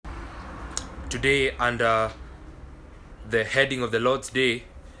today, under the heading of the Lord's Day,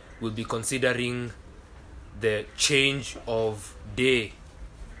 we'll be considering the change of day.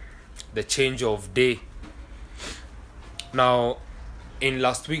 The change of day. Now, in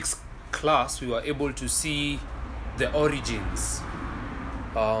last week's class, we were able to see the origins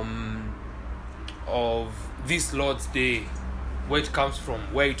of this Lord's Day, where it comes from,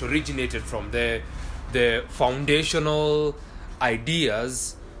 where it originated from, the foundational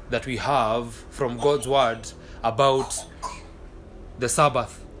ideas that we have from God's Word about the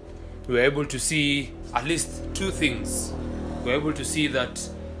Sabbath. We were able to see at least two things. We were able to see that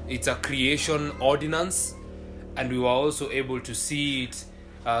it's a creation ordinance, and we were also able to see it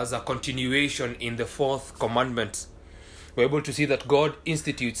as a continuation in the fourth commandment. We're able to see that God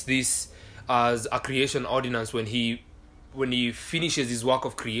institutes this as a creation ordinance when he finishes his work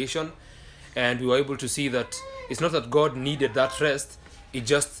of creation, and we were able to see that it's not that God needed that rest, it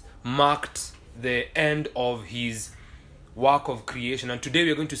just marked the end of his work of creation. And today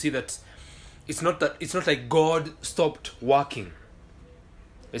we are going to see that it's not like God stopped working.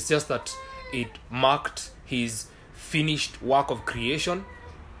 It's just that it marked his finished work of creation,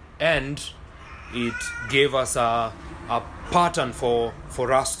 and it gave us a pattern for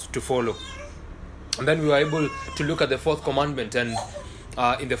us to follow. And then we were able to look at the fourth commandment, and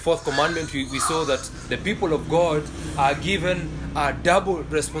in the fourth commandment we saw that the people of God are given a double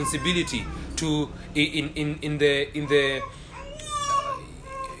responsibility to in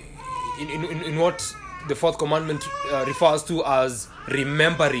what the fourth commandment refers to as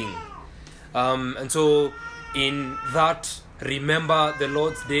remembering. And so in that remember the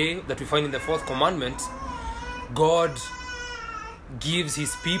Lord's Day that we find in the fourth commandment, God gives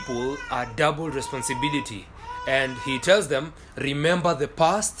his people a double responsibility, and he tells them, remember the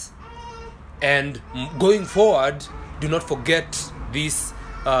past, and going forward, do not forget this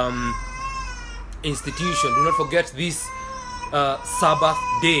institution, do not forget this Sabbath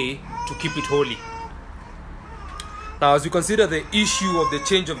day, to keep it holy. Now, as we consider the issue of the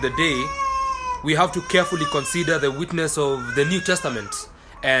change of the day, we have to carefully consider the witness of the New Testament,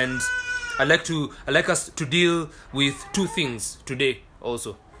 and I'd like us to deal with two things today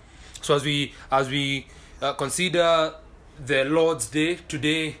also. So as we consider the Lord's Day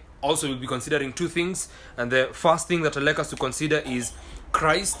today, also we'll be considering two things, and the first thing that I'd like us to consider is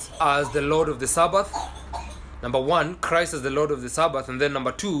Christ as the Lord of the Sabbath. Number one, Christ as the Lord of the Sabbath, and then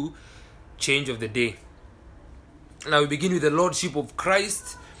number two, change of the day. Now we begin with the Lordship of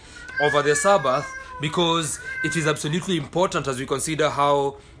Christ over the Sabbath, because it is absolutely important as we consider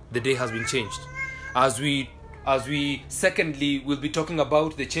how the day has been changed. As we secondly will be talking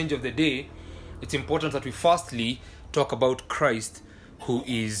about the change of the day, it's important that we firstly talk about Christ, who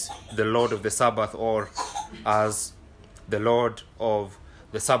is the Lord of the Sabbath, or as the Lord of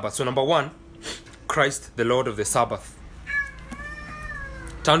the Sabbath. So number one, Christ, the Lord of the Sabbath.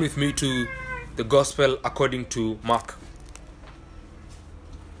 Turn with me to the Gospel according to Mark.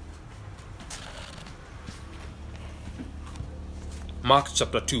 Mark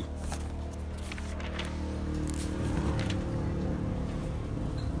chapter 2.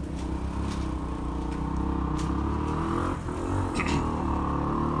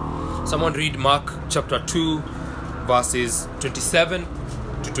 Someone read Mark chapter 2, verses 27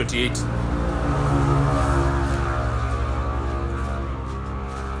 to 28.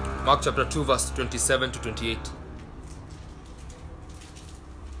 Mark chapter 2, verse 27 to 28.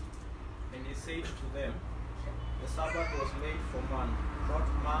 And he said to them, the Sabbath was made for man, not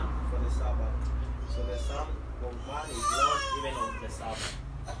man for the Sabbath. So the Son of Man is Lord even of the Sabbath.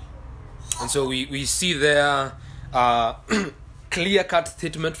 And so we see there a clear-cut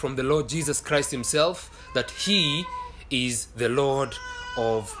statement from the Lord Jesus Christ himself that he is the Lord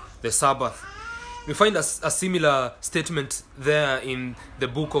of the Sabbath. We find a similar statement there in the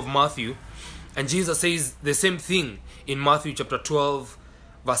book of Matthew, and Jesus says the same thing in Matthew chapter 12,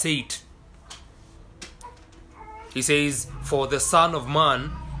 verse 8. He says, for the Son of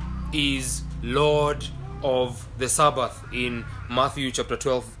Man is Lord of the Sabbath, in Matthew chapter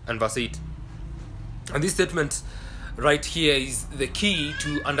 12 and verse 8. And this statement right here is the key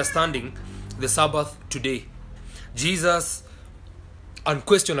to understanding the Sabbath today. Jesus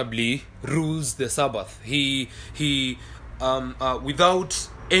unquestionably rules the Sabbath. He without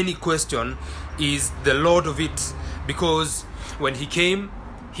any question is the Lord of it, because when he came,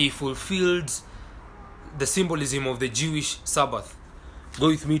 he fulfilled the symbolism of the Jewish Sabbath. Go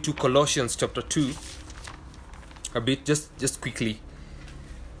with me to Colossians chapter 2 a bit, just quickly.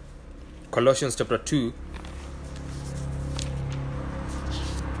 Colossians chapter 2,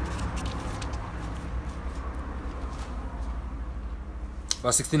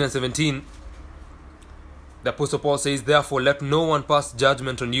 verse 16 and 17. The Apostle Paul says, therefore, let no one pass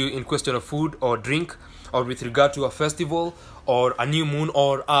judgment on you in question of food or drink, or with regard to a festival, or a new moon,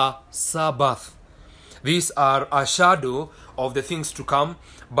 or a Sabbath. These are a shadow of the things to come,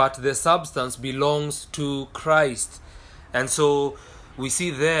 but the substance belongs to Christ. And so we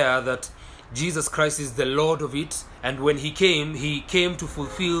see there that Jesus Christ is the Lord of it, and when he came to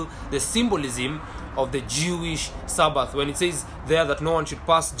fulfill the symbolism of the Jewish Sabbath. When it says there that no one should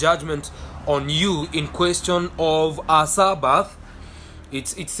pass judgment on you in question of a Sabbath,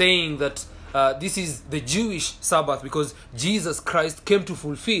 it's saying that this is the Jewish Sabbath, because Jesus Christ came to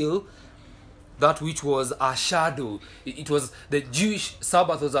fulfill that which was a shadow. It was the Jewish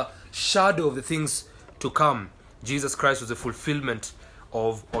Sabbath was a shadow of the things to come. Jesus Christ was the fulfillment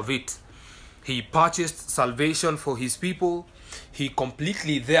of it. He purchased salvation for his people. He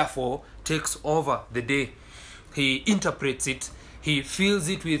completely, therefore, takes over the day. He interprets it. He fills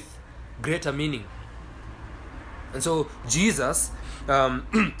it with greater meaning. And so Jesus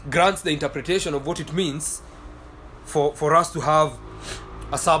grants the interpretation of what it means for us to have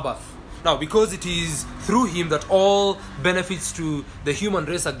a Sabbath. Now, because it is through him that all benefits to the human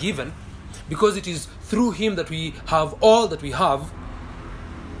race are given, because it is through him that we have all that we have,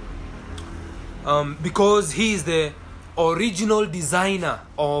 because he is the original designer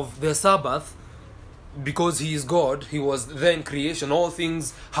of the Sabbath, because he is God, he was there in creation, all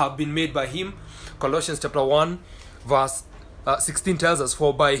things have been made by him. Colossians chapter 1 verse 16 tells us,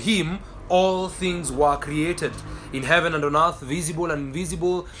 for by him all things were created, in heaven and on earth, visible and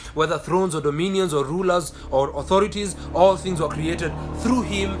invisible, whether thrones or dominions or rulers or authorities, all things were created through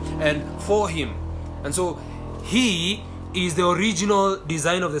him and for him. And so he is the original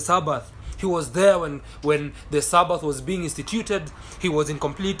design of the Sabbath. He was there when the Sabbath was being instituted. He was in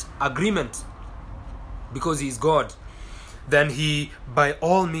complete agreement because he is God. Then he, by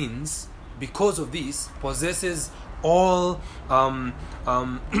all means, because of this, possesses all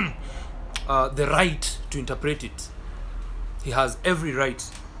the right to interpret it. He has every right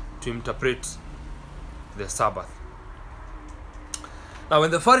to interpret the Sabbath. Now,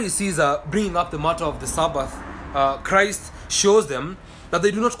 when the Pharisees are bringing up the matter of the Sabbath, Christ shows them that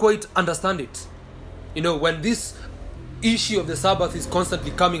they do not quite understand it. You know, when this issue of the Sabbath is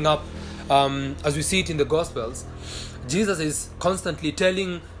constantly coming up, as we see it in the Gospels, Jesus is constantly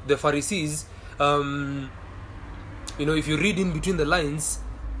telling the Pharisees, if you read in between the lines,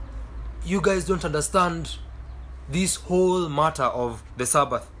 you guys don't understand this whole matter of the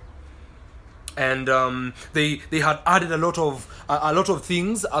Sabbath. And they had added a lot of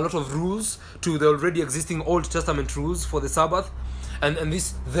things, a lot of rules to the already existing Old Testament rules for the Sabbath, and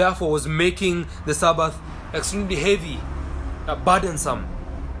this therefore was making the Sabbath extremely heavy, burdensome,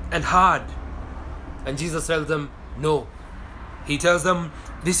 and hard. And Jesus tells them no. He tells them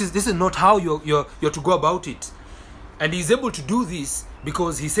this is not how you're to go about it, and he's able to do this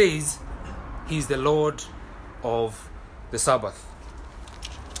because he says he's the Lord of the Sabbath.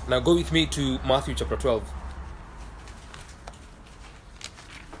 Now go with me to Matthew chapter 12.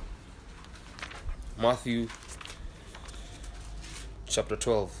 Matthew chapter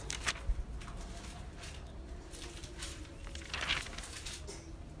 12.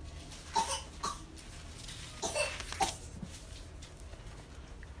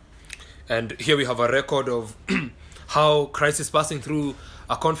 And here we have a record of how Christ is passing through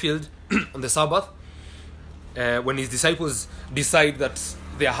a cornfield on the Sabbath, when his disciples decide that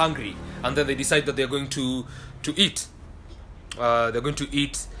they are hungry, and then they decide that they are going to eat. They're going to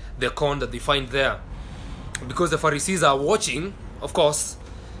eat the corn that they find there. Because the Pharisees are watching, of course,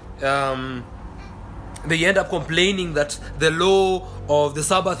 they end up complaining that the law of the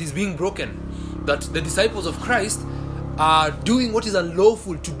Sabbath is being broken, that the disciples of Christ are doing what is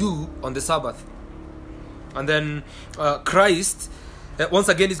unlawful to do on the Sabbath. And then Christ, once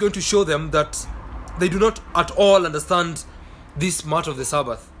again, is going to show them that they do not at all understand this matter of the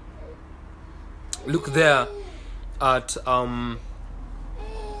Sabbath. Look there at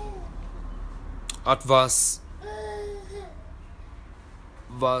verse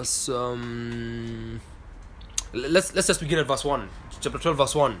let's just begin at verse 1, chapter 12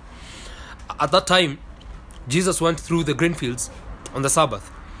 verse 1. At that time Jesus went through the grain fields on the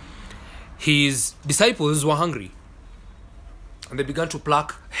Sabbath. His disciples were hungry, and they began to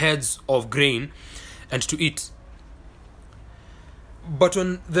pluck heads of grain and to eat. But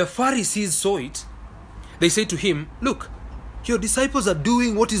when the Pharisees saw it, they said to him, "Look, your disciples are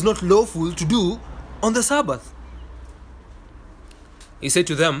doing what is not lawful to do on the Sabbath." He said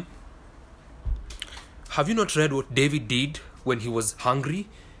to them, "Have you not read what David did when he was hungry,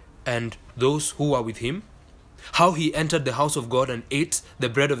 and those who were with him? How he entered the house of God and ate the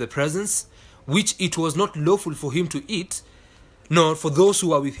bread of the presence, which it was not lawful for him to eat, nor for those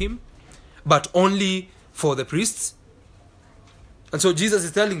who are with him, but only for the priests. And so Jesus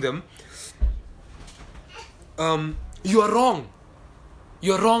is telling them, you are wrong.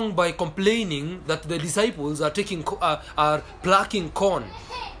 You are wrong by complaining that the disciples are are plucking corn,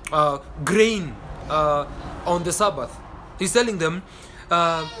 grain on the Sabbath. He's telling them,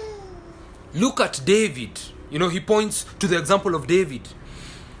 look at David. He points to the example of David.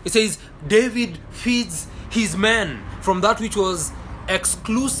 He says, David feeds his men from that which was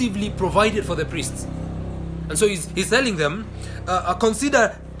exclusively provided for the priests. And so he's telling them,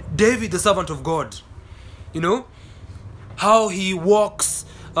 consider David, the servant of God. How he walks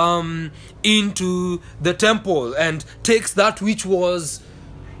into the temple and takes that which was,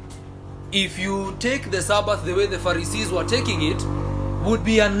 if you take the Sabbath the way the Pharisees were taking it, would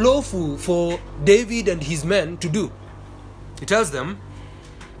be unlawful for David and his men to do. He tells them,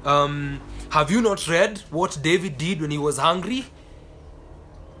 have you not read what David did when he was hungry?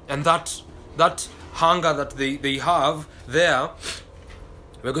 And that hunger that they have there,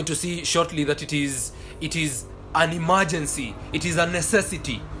 we're going to see shortly that it is an emergency, it is a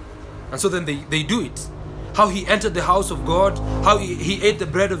necessity. And so then they do it. How he entered the house of God, how he ate the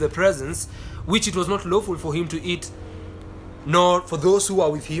bread of the presence, which it was not lawful for him to eat, nor for those who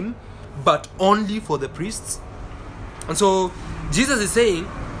are with him, but only for the priests. And so Jesus is saying,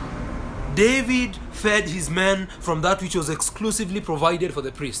 David fed his men from that which was exclusively provided for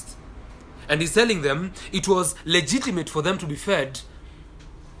the priests. And he's telling them it was legitimate for them to be fed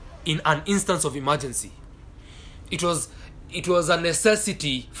in an instance of emergency. It was a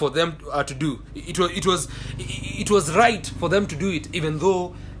necessity for them to do. It was right for them to do it, even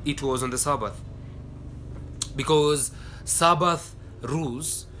though it was on the Sabbath. Because Sabbath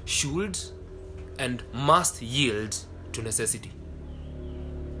rules should and must yield to necessity.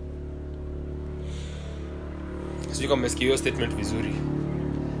 Sijui kama umesikia hiyo statement vizuri.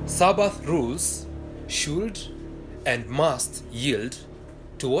 Sabbath rules should and must yield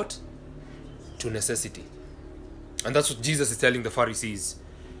to what? To necessity. And that's what Jesus is telling the Pharisees.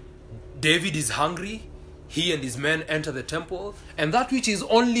 David is hungry. He and his men enter the temple. And that which is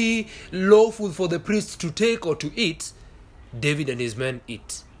only lawful for the priests to take or to eat, David and his men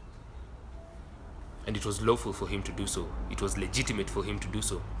eat. And it was lawful for him to do so. It was legitimate for him to do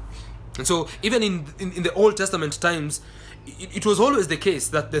so. And so even in the Old Testament times, it was always the case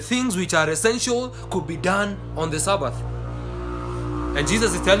that the things which are essential could be done on the Sabbath. And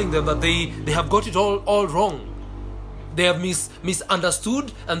Jesus is telling them that they have got it all wrong. They have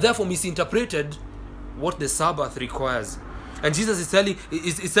misunderstood and therefore misinterpreted what the Sabbath requires. And Jesus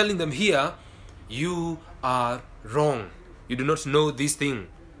is telling them here, you are wrong. You do not know this thing.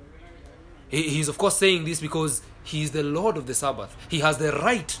 He's of course saying this because he is the Lord of the Sabbath. He has the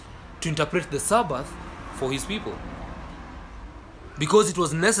right to interpret the Sabbath for his people. Because it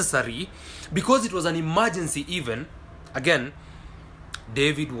was necessary, because it was an emergency even, again,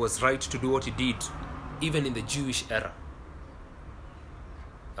 David was right to do what he did, even in the Jewish era.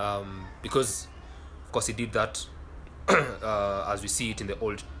 Because, of course, he did that as we see it in the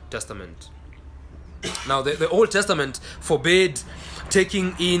Old Testament. Now, the Old Testament forbade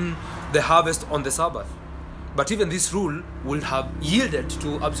taking in the harvest on the Sabbath. But even this rule would have yielded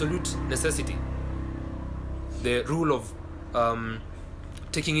to absolute necessity. The rule of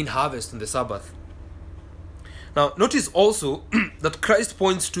taking in harvest on the Sabbath. Now, notice also that Christ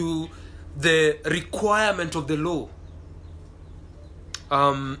points to the requirement of the law.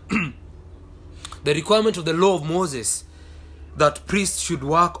 The requirement of the law of Moses, that priests should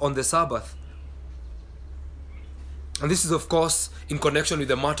work on the Sabbath. And this is, of course, in connection with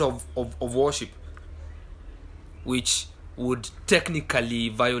the matter of worship, which would technically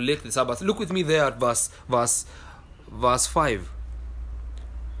violate the Sabbath. Look with me there at verse 5.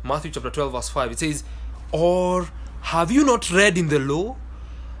 Matthew chapter 12, verse 5. It says, or have you not read in the law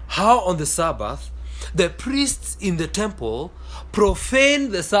how on the Sabbath the priests in the temple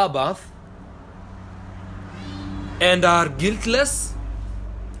profane the Sabbath and are guiltless?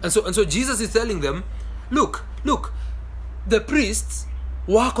 And so Jesus is telling them, look, the priests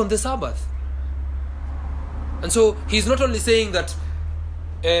work on the Sabbath. And so he's not only saying that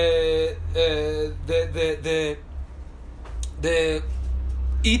the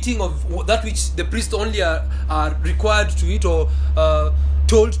eating of that which the priests only are required to eat or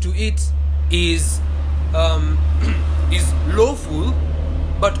told to eat is lawful,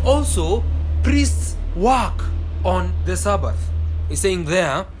 but also priests work on the Sabbath. He's saying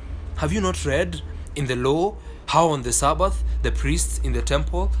there, have you not read in the law how on the Sabbath the priests in the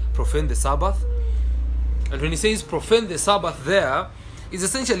temple profane the Sabbath? And when he says profane the Sabbath there, he's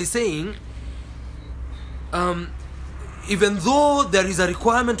essentially saying even though there is a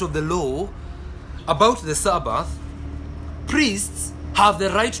requirement of the law about the Sabbath, priests have the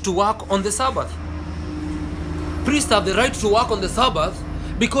right to work on the Sabbath. Priests have the right to work on the Sabbath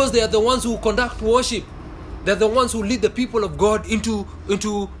because they are the ones who conduct worship. They're the ones who lead the people of God into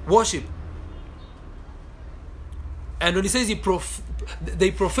worship. And when he says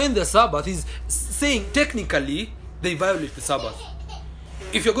they profane the Sabbath, he's saying technically they violate the Sabbath.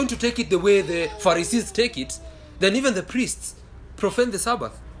 If you're going to take it the way the Pharisees take it, then even the priests profane the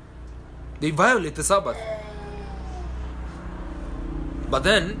Sabbath. They violate the Sabbath. But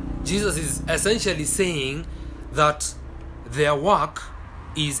then Jesus is essentially saying that their work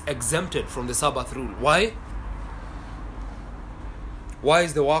is exempted from the Sabbath rule. Why? Why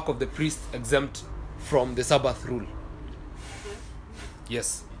is the work of the priest exempt from the Sabbath rule?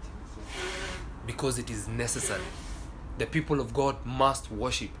 Yes, because it is necessary. The people of God must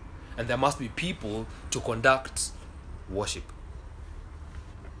worship, and there must be people to conduct worship.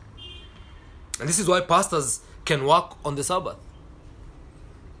 And this is why pastors can work on the Sabbath.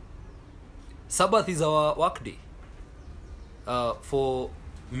 Sabbath is our work day. For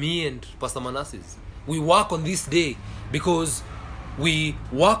me and Pastor Manasses, we work on this day because we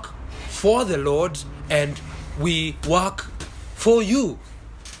work for the Lord and we work for you.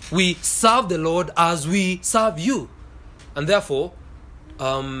 We serve the Lord as we serve you. And therefore,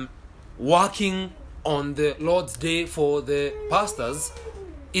 working on the Lord's day for the pastors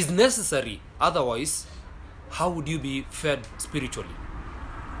is necessary. Otherwise, how would you be fed spiritually?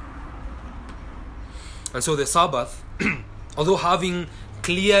 And so the Sabbath, although having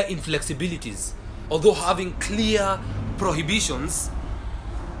clear inflexibilities, although having clear prohibitions,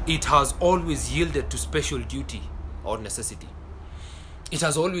 it has always yielded to special duty or necessity. It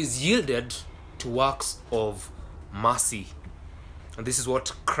has always yielded to works of mercy. And this is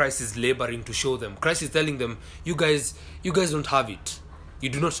what Christ is laboring to show them. Christ is telling them, you guys don't have it. You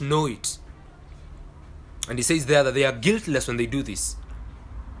do not know it. And he says there that they are guiltless when they do this.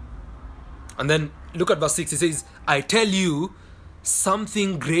 And then look at verse 6. He says, I tell you,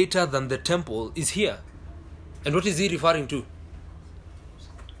 something greater than the temple is here. And what is he referring to?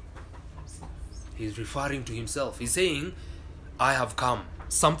 He's referring to himself. He's saying, I have come.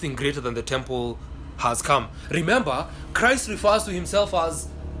 Something greater than the temple has come. Remember, Christ refers to himself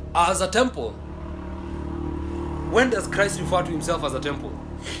as a temple. When does Christ refer to himself as a temple?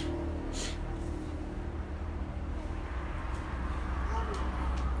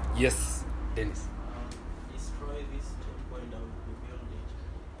 Yes, Dennis. Destroy this temple and I will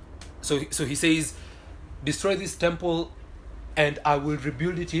rebuild it. So he says, destroy this temple and I will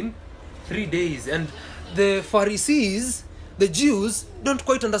rebuild it in 3 days. And the Pharisees, the Jews, don't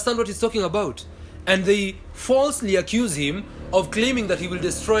quite understand what he's talking about. And they falsely accuse him of claiming that he will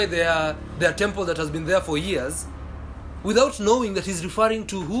destroy their temple that has been there for years, without knowing that he's referring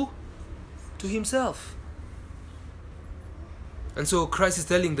to who? To himself. And so Christ is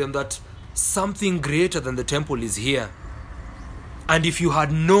telling them that something greater than the temple is here. And if you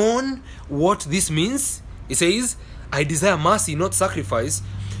had known what this means, he says, I desire mercy, not sacrifice,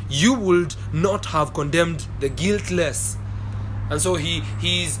 you would not have condemned the guiltless. And so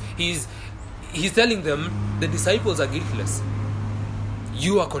he's telling them the disciples are guiltless.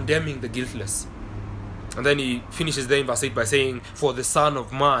 You are condemning the guiltless. And then he finishes there in verse 8 by saying, for the Son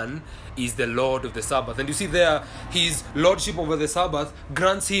of Man is the Lord of the Sabbath. And you see there, his lordship over the Sabbath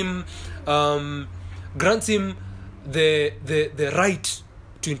grants him the right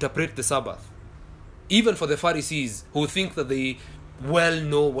to interpret the Sabbath. Even for the Pharisees who think that they well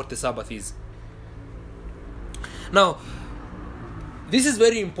know what the Sabbath is. Now, this is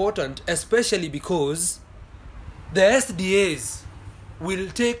very important, especially because the SDAs will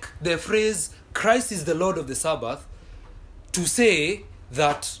take the phrase, Christ is the Lord of the Sabbath, to say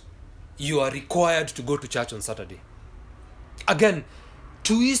that you are required to go to church on Saturday. Again,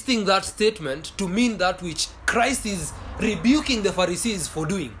 twisting that statement to mean that which Christ is rebuking the Pharisees for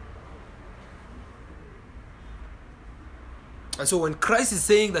doing. And so when Christ is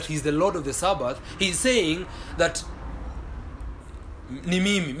saying that he's the Lord of the Sabbath, he's saying that ni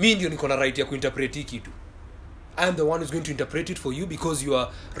mimi ndio niko na right ya kuinterpret hii kitu. I am the one who's going to interpret it for you because you've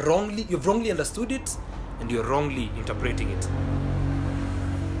wrongly understood it and you're wrongly interpreting it.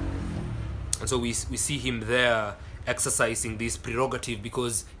 And so we see him there exercising this prerogative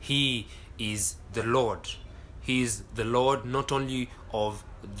because he is the Lord. He is the Lord not only of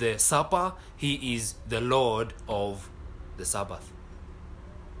the supper, he is the Lord of the Sabbath.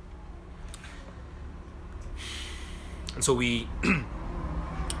 And so we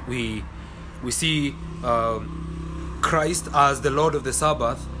see Christ as the Lord of the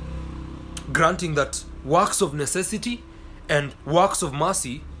Sabbath granting that works of necessity and works of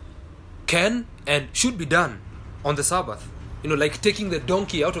mercy can and should be done on the Sabbath. Like taking the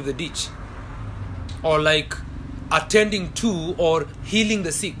donkey out of the ditch, or like attending to or healing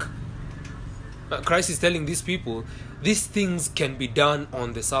the sick. Christ is telling these people these things can be done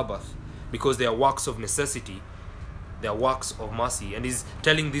on the Sabbath because they are works of necessity, they are works of mercy. And he's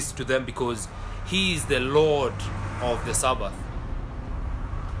telling this to them because he is the Lord of the Sabbath.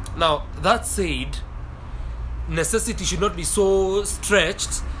 Now, that said, necessity should not be so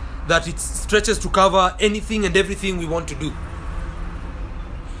stretched that it stretches to cover anything and everything we want to do.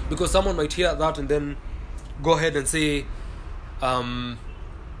 Because someone might hear that and then go ahead and say,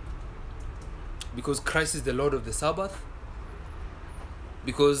 because Christ is the Lord of the Sabbath,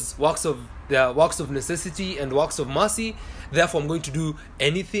 because there are works of necessity and works of mercy, therefore I'm going to do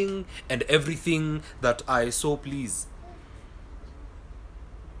anything and everything that I so please.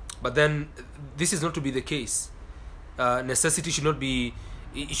 But then this is not to be the case. Necessity should not be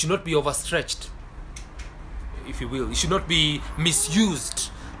overstretched, if you will. It should not be misused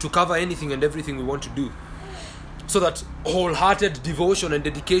to cover anything and everything we want to do, so that wholehearted devotion and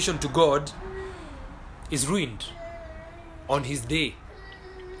dedication to God is ruined on his day.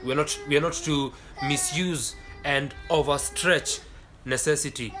 We are not to misuse and overstretch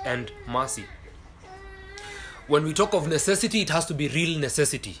necessity and mercy. When we talk of necessity, it has to be real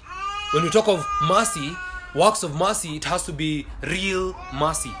necessity. When we talk of mercy, works of mercy, it has to be real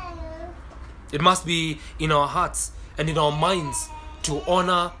mercy. It must be in our hearts and in our minds to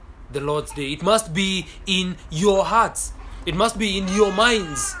honor the Lord's day. It must be in your hearts. It must be in your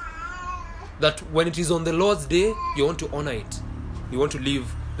minds that when it is on the Lord's day, you want to honor it. You want to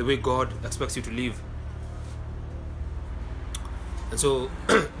live the way God expects you to live. And so,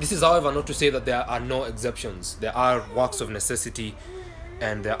 this is, however, not to say that there are no exceptions. There are works of necessity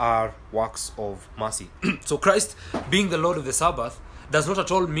and there are works of mercy. So Christ, being the Lord of the Sabbath, does not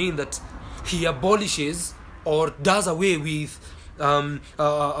at all mean that he abolishes or does away with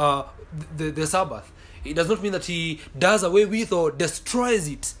the Sabbath. It does not mean that he does away with or destroys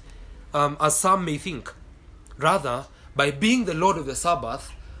it, as some may think. Rather, by being the Lord of the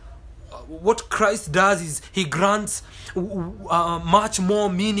Sabbath, what Christ does is he grants much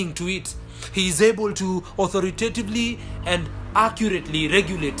more meaning to it. He is able to authoritatively and accurately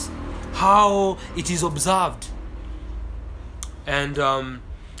regulate how it is observed. And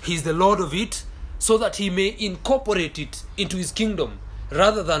he's the Lord of it so that he may incorporate it into his kingdom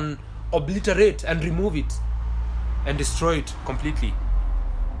rather than obliterate and remove it and destroy it completely.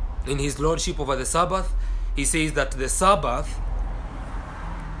 In his lordship over the Sabbath, he says that the Sabbath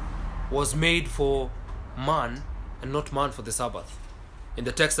was made for man and not man for the Sabbath. In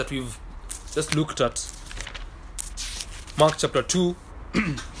the text that we've just looked at, Mark chapter 2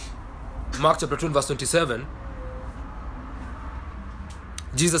 Mark chapter 2 verse 27,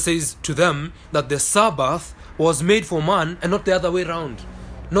 Jesus says to them that the Sabbath was made for man and not the other way around.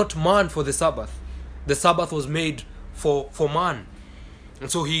 Not man for the Sabbath. The Sabbath was made for man.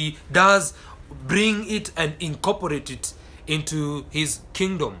 And so he does bring it and incorporate it into his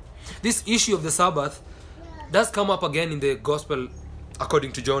kingdom. This issue of the Sabbath does come up again in the gospel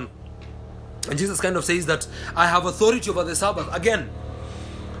according to John. And Jesus kind of says that I have authority over the Sabbath. Again,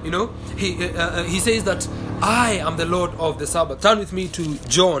 he says that I am the Lord of the Sabbath. Turn with me to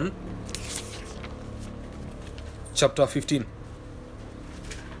John chapter 15.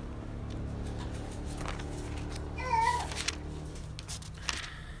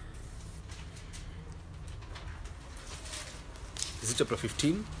 Is it chapter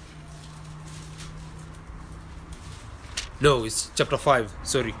 15? No, it's chapter 5.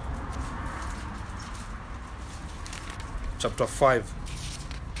 Sorry. Chapter 5.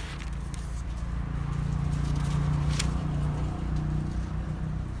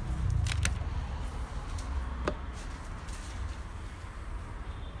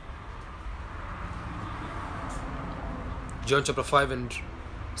 John chapter 5, and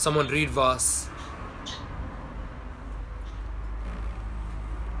someone read verse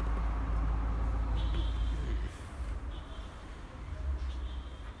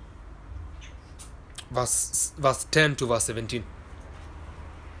 10 to verse 17.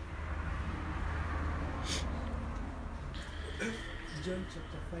 John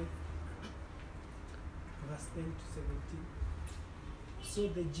chapter 5, verse 10 to 17. So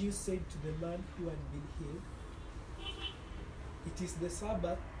the Jews said to the man who had been healed, "It is the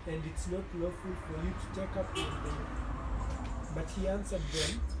Sabbath, and it's not lawful for you to take up your bed." But he answered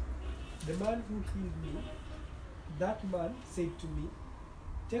them, "The man who healed me, that man said to me,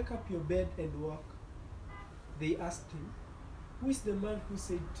 'Take up your bed and walk.'" They asked him, Who is the man who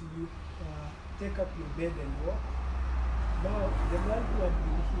said to you, take up your bed and walk? Now, the man who had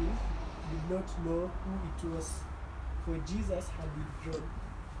been healed did not know who it was, for Jesus had withdrawn,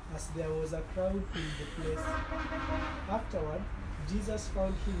 as there was a crowd in the place. Afterward, Jesus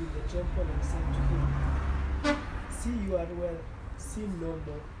found him in the temple and said to him, see, you are well, sin no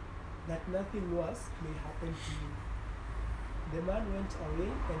more, that nothing worse may happen to you. The man went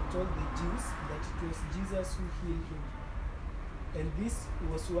away and told the Jews that it was Jesus who healed him. And this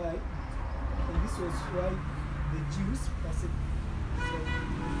was why the Jews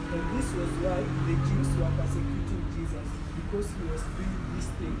were persecuting Jesus, because he was doing these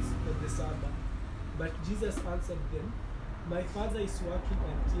things on the Sabbath. But Jesus answered them, my Father is working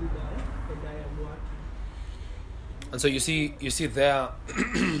until now, and I am working. And so you see there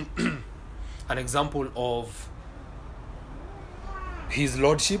an example of his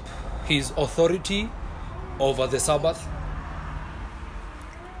lordship, his authority over the Sabbath.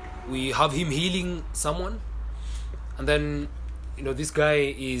 We have him healing someone, and then this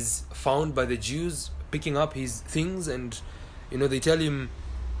guy is found by the Jews picking up his things, and they tell him,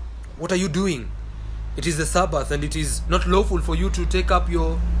 what are you doing? It is the Sabbath, and it is not lawful for you to take up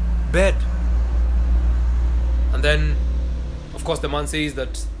your bed. And then, of course, the man says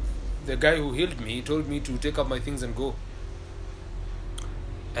that the guy who healed me told me to take up my things and go.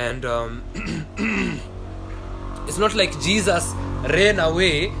 And it's not like Jesus ran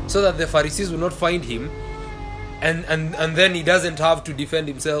away so that the Pharisees will not find him, and then he doesn't have to defend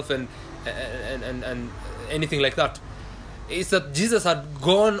himself and anything like that. It's that Jesus had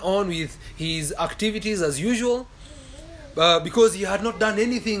gone on with his activities as usual, because he had not done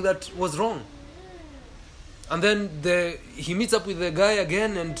anything that was wrong. And then he meets up with the guy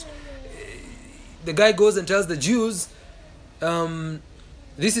again, and the guy goes and tells the Jews,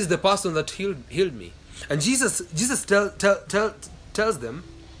 this is the person that healed me. And Jesus tells them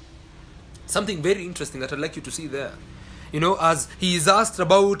something very interesting that I'd like you to see there. As he is asked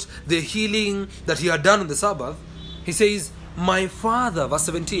about the healing that he had done on the Sabbath, he says, my Father, verse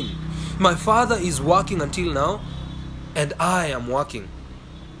 17, my Father is working until now, and I am working.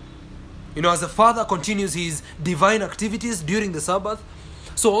 As the Father continues his divine activities during the Sabbath,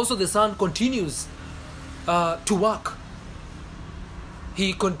 so also the Son continues to work.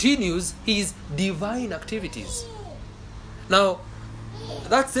 He continues his divine activities. Now,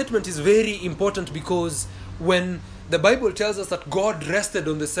 that statement is very important, because when the Bible tells us that God rested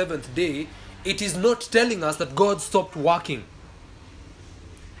on the seventh day, it is not telling us that God stopped working.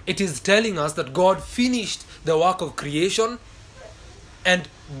 It is telling us that God finished the work of creation, and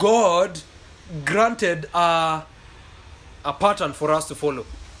God granted a pattern for us to follow.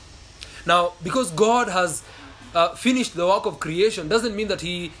 Now, because God has finished the work of creation, doesn't mean that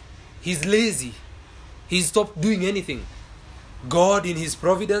he's lazy. He's stopped doing anything. God in his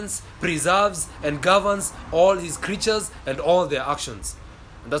providence preserves and governs all his creatures and all their actions.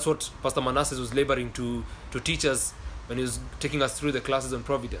 And that's what Pastor Manasseh was laboring to teach us when he was taking us through the classes on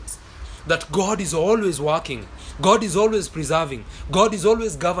providence. That God is always working. God is always preserving. God is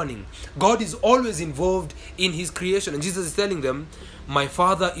always governing. God is always involved in his creation. And Jesus is telling them, my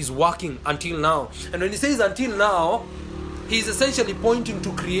Father is working until now. And when he says until now, he is essentially pointing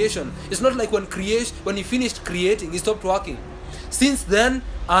to creation. It's not like when he finished creating, he stopped working. Since then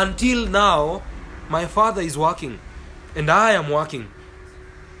until now, my Father is working, and I am working.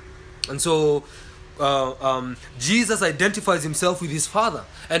 And so Jesus identifies himself with his Father.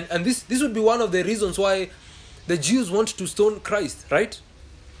 And this would be one of the reasons why the Jews want to stone Christ, right?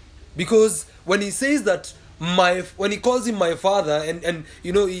 Because when he says that, when he calls him my Father, and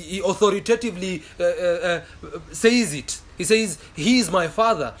he authoritatively says it. He says, he is my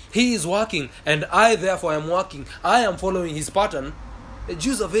Father, he is working, and I therefore am working. I am following his pattern. The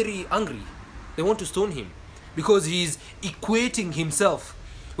Jews are very angry. They want to stone him because he is equating himself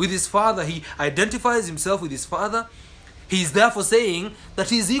with his Father. He identifies himself with his Father. He is therefore saying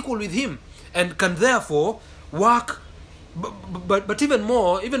that he is equal with him and can therefore work. But even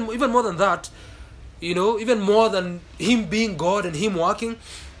more than that, even more than him being God and him working,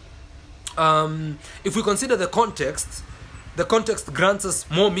 if we consider the context grants us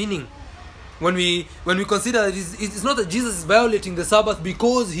more meaning. When we consider that it's not that Jesus is violating the Sabbath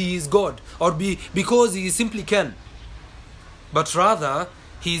because he is God or because he simply can, but rather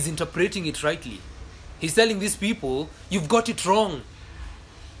he is interpreting it rightly. He's telling these people, you've got it wrong.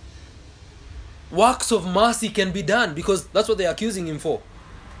 Works of mercy can be done, because that's what they're accusing him for.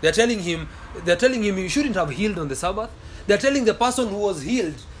 They're telling him you shouldn't have healed on the Sabbath. They're telling the person who was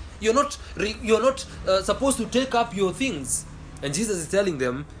healed, you're not supposed to take up your things. And Jesus is telling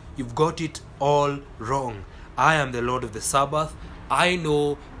them, you've got it all wrong. I am the Lord of the Sabbath. I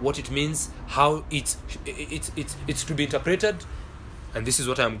know what it means, how it's to be interpreted, and this is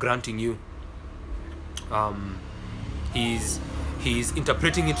what I am granting you. He's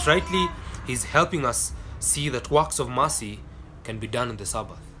interpreting it rightly. He's helping us see that works of mercy can be done on the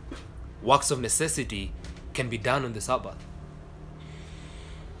Sabbath. Works of necessity can be done on the Sabbath.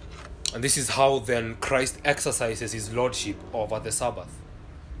 And this is how then Christ exercises his lordship over the Sabbath.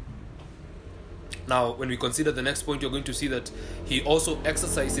 Now, when we consider the next point, you're going to see that he also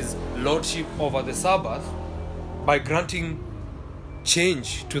exercises lordship over the Sabbath by granting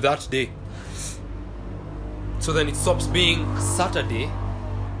change to that day. So then it stops being Saturday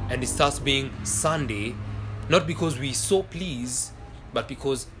and it starts being Sunday, not because we so please, but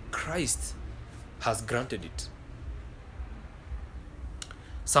because Christ has granted it.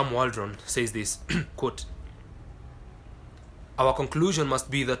 Sam Waldron says this, quote, "Our conclusion must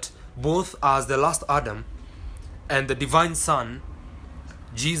be that both as the last Adam and the divine Son,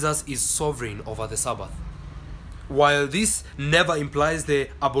 Jesus is sovereign over the Sabbath. While this never implies the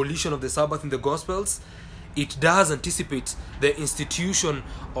abolition of the Sabbath in the Gospels, it does anticipate the institution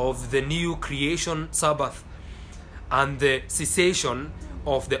of the new creation Sabbath and the cessation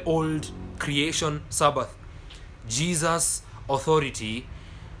of the old creation Sabbath. Jesus' authority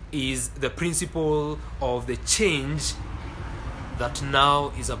is the principle of the change that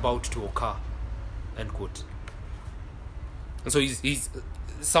now is about to occur." End quote. And so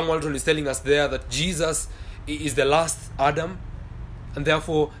Sam Waldron is telling us there that Jesus is the last Adam, and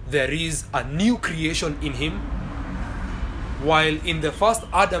therefore there is a new creation in him. While in the first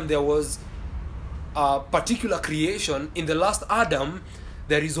Adam there was a particular creation, in the last Adam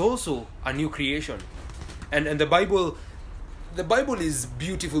there is also a new creation. And the Bible is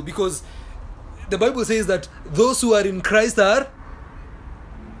beautiful, because the Bible says that those who are in Christ are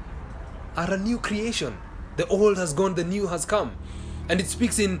a new creation. The old has gone, the new has come. And it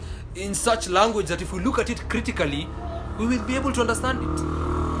speaks in such language that if we look at it critically, we will be able to understand it.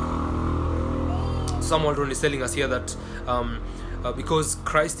 Sam Waldron is telling us here that because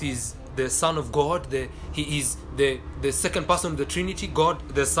Christ is the Son of God, he is the second person of the Trinity, God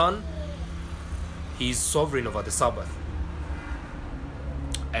the Son, he is sovereign over the Sabbath.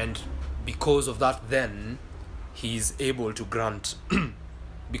 And because of that, then he is able to grant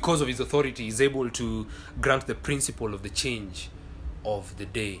because of his authority, he is able to grant the principle of the change of the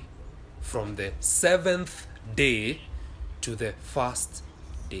day from the seventh day to the first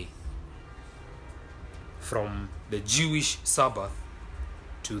day, from the Jewish Sabbath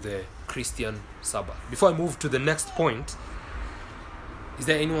to the Christian Sabbath. Before I move to the next point, is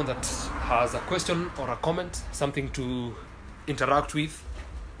there anyone that has a question or a comment, something to interact with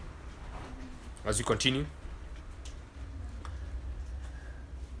as you continue?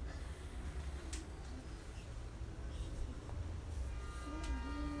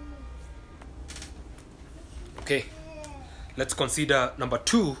 Okay, let's consider number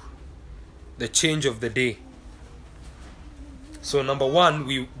 2, the change of the day. So number 1,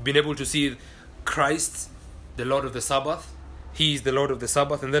 we've been able to see Christ, the Lord of the Sabbath. He is the Lord of the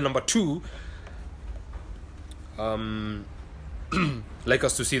Sabbath. And then number 2, like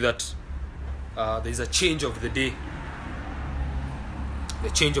us to see that there is a change of the day.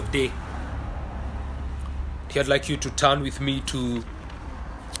 The change of day. I'd like you to turn with me to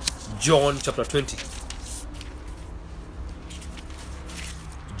John chapter 20.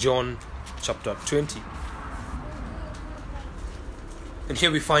 John chapter 20. And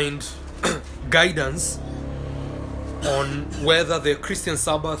here we find guidance on whether the Christian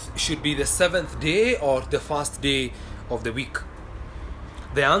Sabbath should be the 7th day or the first day of the week.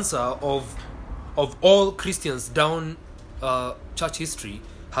 The answer of all Christians down church history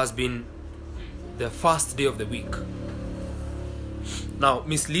has been the first day of the week. Now,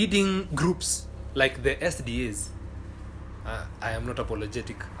 misleading groups like the SDAs, I am not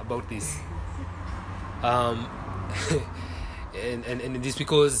apologetic about this, and it is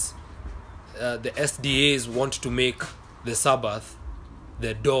because the SDAs want to make the Sabbath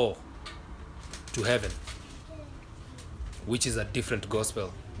the door to heaven, which is a different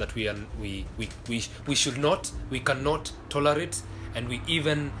gospel that we should not, we cannot tolerate, and we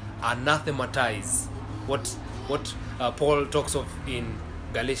even anathematize what Paul talks of in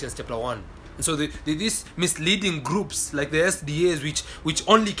Galatians chapter 1. And so these misleading groups like the SDAs, which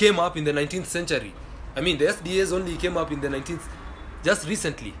only came up in the 19th century. I mean, the SDAs only came up in the 19th, just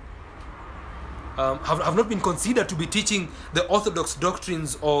recently. Have not been considered to be teaching the orthodox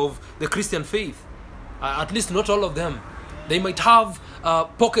doctrines of the Christian faith. At least not all of them. They might have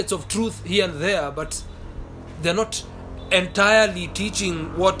pockets of truth here and there, but they're not entirely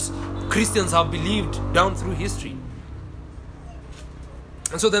teaching what Christians have believed down through history.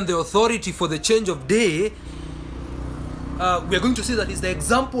 And so then the authority for the change of day, we are going to see that is the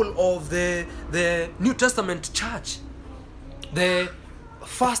example of the New Testament church, the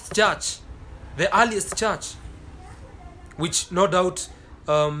first church, the earliest church, which no doubt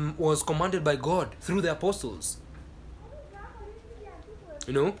was commanded by God through the apostles.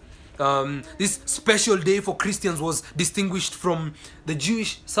 This special day for Christians was distinguished from the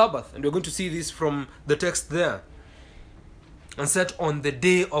Jewish Sabbath, and we're going to see this from the text there. And set on the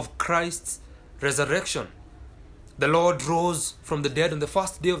day of Christ's resurrection, the Lord rose from the dead on the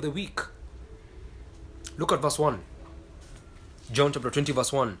first day of the week. Look at verse 1. John chapter 20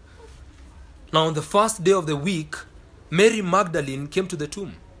 verse 1. Now on the first day of the week, Mary Magdalene came to the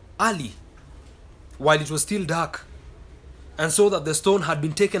tomb early, while it was still dark, and saw that the stone had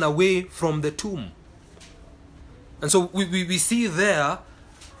been taken away from the tomb. And so we see there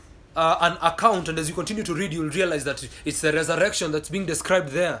an account, and as you continue to read, you'll realize that it's the resurrection that's being described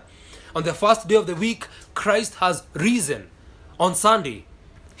there. On the first day of the week, Christ has risen. On Sunday,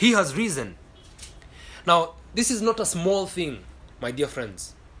 he has risen. Now, this is not a small thing, my dear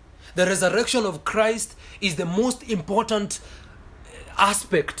friends. The resurrection of Christ is the most important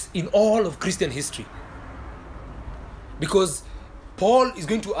aspect in all of Christian history. Because Paul is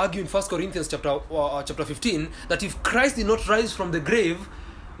going to argue in 1 Corinthians chapter 15 that if Christ did not rise from the grave,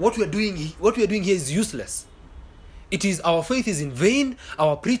 what we are doing here is useless. Our faith is in vain.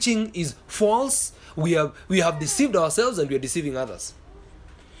 Our preaching is false. We have deceived ourselves, and we are deceiving others.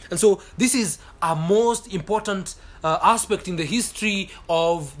 And so this is a most important aspect in the history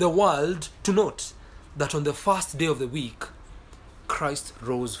of the world to note, that on the first day of the week, Christ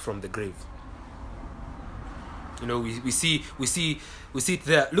rose from the grave. We see it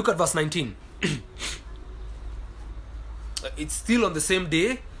there. Look at verse 19. It's still on the same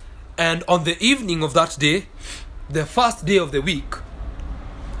day, and on the evening of that day, the first day of the week,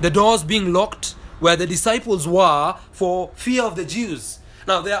 the doors being locked where the disciples were for fear of the Jews.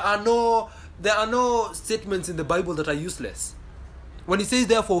 Now there are no statements in the Bible that are useless. When it says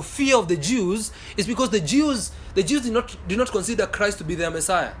therefore fear of the Jews, it's because the Jews did not consider Christ to be their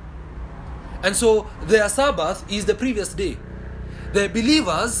Messiah. And so their Sabbath is the previous day. The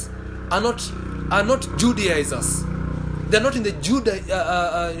believers are not Judaizers. They're not in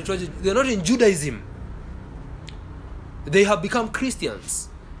they're not in Judaism. They have become Christians,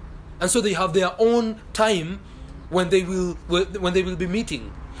 and so they have their own time when they will be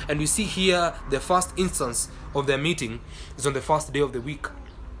meeting. And we see here the first instance of their meeting is on the first day of the week.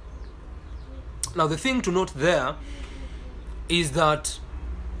 Now the thing to note there is that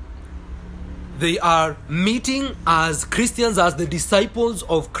they are meeting as Christians, as the disciples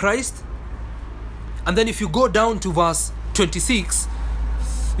of Christ. And then if you go down to verse 26,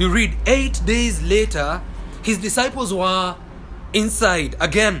 you read 8 days later, his disciples were inside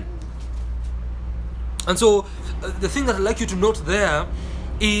again. And so the thing that I'd like you to note there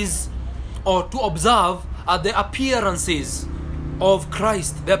is, or to observe, are the appearances of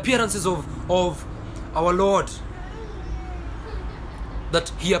Christ, the appearances of our Lord, that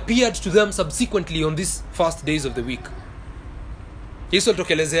he appeared to them subsequently on these first days of the week. Yesu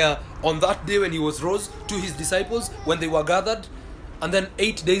alitokelezea on that day when he was rose to his disciples when they were gathered, and then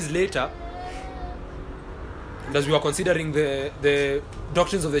 8 days later, and as we were considering the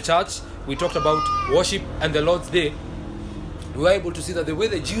doctrines of the church, we talked about worship and the Lord's Day. We were able to see that the way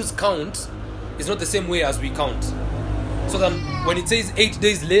the Jews count is not the same way as we count. So then when it says 8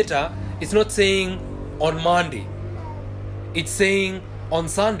 days later, it's not saying on Monday. It's saying on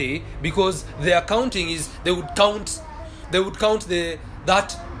Sunday, because their counting is they would count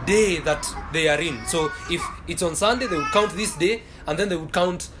that day that they are in. So if it's on Sunday, they would count this day, and then they would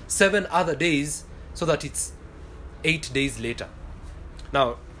count 7 other days, so that it's 8 days later.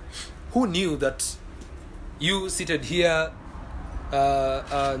 Now, who knew that you seated here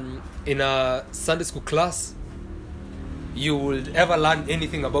in a Sunday school class, you would ever learn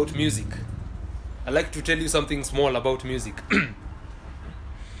anything about music? I'd like to tell you something small about music.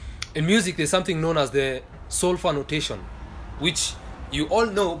 In music, there's something known as the solfa notation, which you all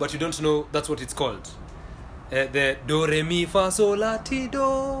know, but you don't know that's what it's called. The do, re, mi, fa, sol, la, ti,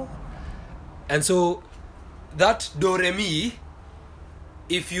 do. And so that do, re, mi,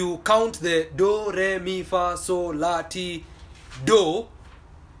 if you count the do, re, mi, fa, sol, la, ti, do,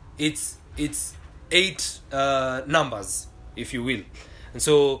 it's 8 numbers, if you will. And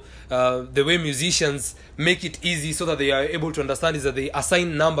so the way musicians make it easy so that they are able to understand is that they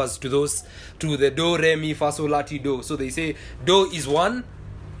assign numbers to the do, re, mi, fa, sol, la, ti, do. So they say do is 1,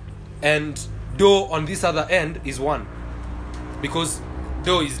 and do on this other end is 1. because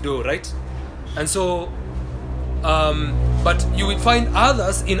dough is dough, right? And so, but you will find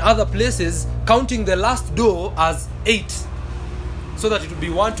others in other places counting the last dough as 8, so that it would be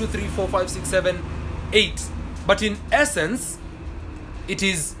 1, 2, 3, 4, 5, 6, 7, 8. But in essence, it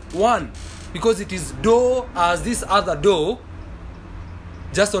is 1, because it is dough as this other dough,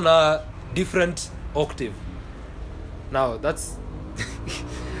 just on a different octave. Now that's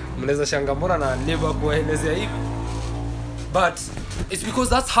mnaweza shanga mbona na neighbor kuelezea hivi, but it's because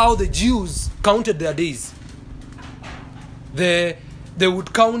that's how the Jews counted their days. They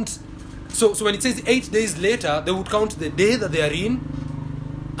would count, so when it says 8 days later, they would count the day that they are in,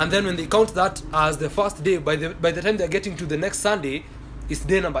 and then when they count that as the first day, by the time they're getting to the next Sunday, it's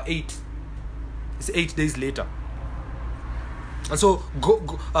day number 8. It's 8 days later. And so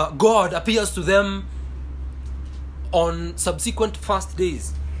God appears to them on subsequent fast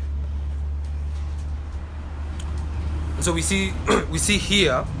days. And so we see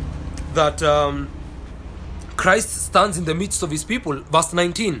here that Christ stands in the midst of his people. Verse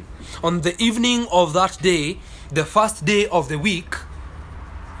 19. On the evening of that day, the first day of the week,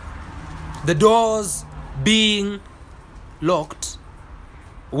 the doors being locked,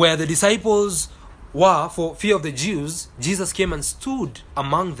 where the disciples were for fear of the Jews, Jesus came and stood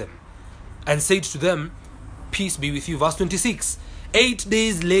among them and said to them, "Peace be with you." Verse 26. 8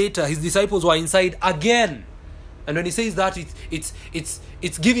 days later, his disciples were inside again. And when he says that,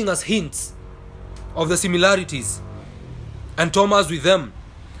 it's giving us hints of the similarities. And Thomas with them.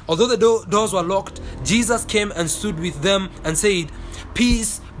 Although the doors were locked, Jesus came and stood with them and said,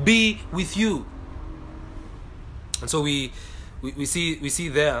 "Peace be with you." And so we see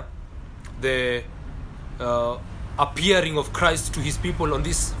there the appearing of Christ to his people on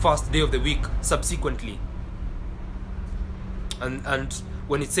this first day of the week subsequently. And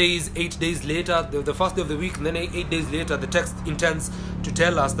when it says 8 days later, the first day of the week, and then 8 days later, the text intends to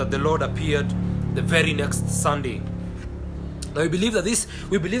tell us that the Lord appeared the very next Sunday. Now we believe that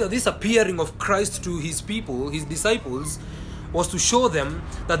this appearing of Christ to his people, his disciples, was to show them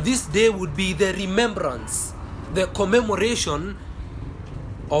that this day would be the remembrance, the commemoration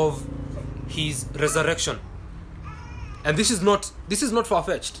of his resurrection. And this is not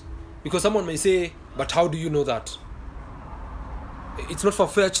far-fetched, because someone may say, "But how do you know that?" It's not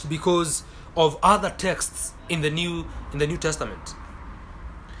far-fetched because of other texts in the New Testament.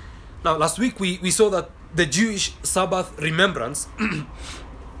 Now, last week we saw that the Jewish Sabbath remembrance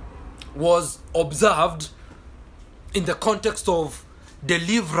was observed in the context of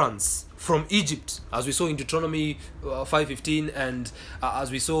deliverance from Egypt, as we saw in Deuteronomy 5:15, and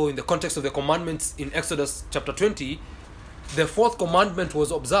as we saw in the context of the commandments in Exodus chapter 20. The fourth commandment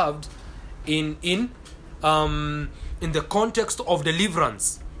was observed in the context of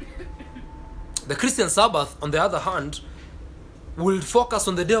deliverance. The Christian Sabbath, on the other hand, will focus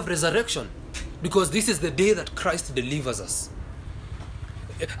on the day of resurrection, because this is the day that Christ delivers us.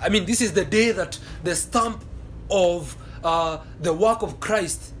 I mean, this is the day that the stamp of the work of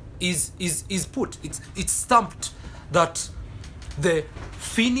Christ is put. It's stamped that the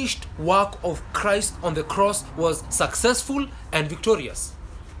finished work of Christ on the cross was successful and victorious.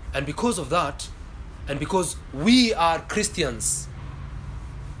 And because of that, and because we are Christians,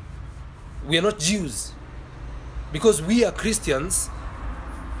 we are not Jews, because we are Christians,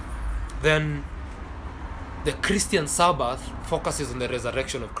 then the Christian Sabbath focuses on the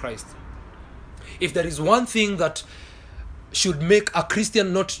resurrection of Christ. If there is one thing that should make a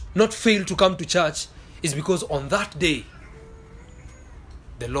Christian not fail to come to church, is because on that day,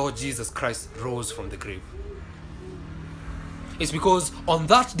 the Lord Jesus Christ rose from the grave. It's because on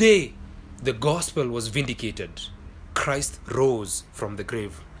that day, the gospel was vindicated. Christ rose from the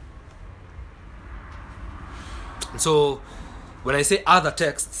grave. And so, when I say other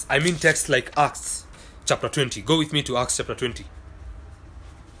texts, I mean texts like Acts chapter 20. Go with me to Acts chapter 20.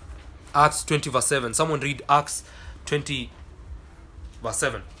 Acts 20 verse 7. Someone read Acts 20 verse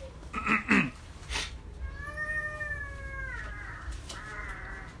 7.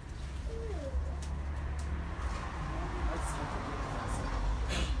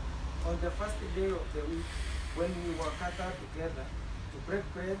 On the first day of the week, when we were gathered together to break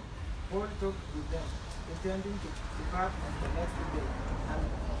bread, Paul talked with them, intending to depart on the next day, and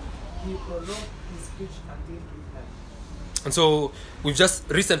he prolonged his speech until midnight. And so we've just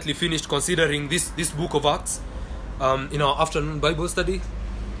recently finished considering this book of Acts in our afternoon Bible study,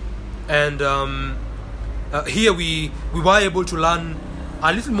 and here we were able to learn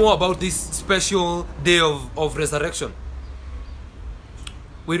a little more about this special day of resurrection.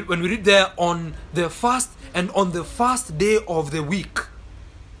 When we read there, on the first day of the week,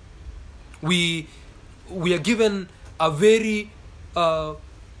 we are given a very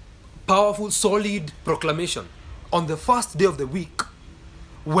powerful, solid proclamation on the first day of the week,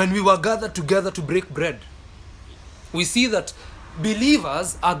 when we were gathered together to break bread. We see that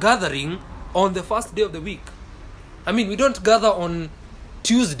believers are gathering on the first day of the week. I mean, we don't gather on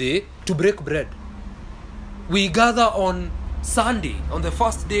Tuesday to break bread. We gather on Sunday, on the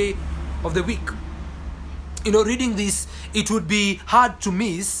first day of the week. Reading this, it would be hard to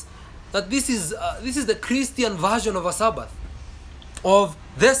miss that this is the Christian version of a Sabbath, of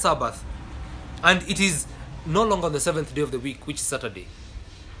the Sabbath. And it is no longer on the seventh day of the week, which is Saturday.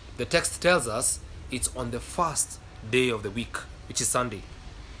 The text tells us it's on the first day of the week, which is Sunday.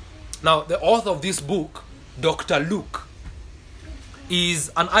 Now, the author of this book, Dr. Luke,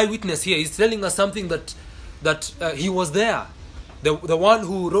 is an eyewitness here. He's telling us something that he was there. The one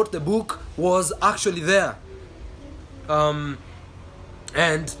who wrote the book was actually there. And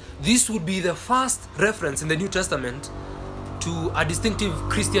this would be the first reference in the New Testament to a distinctive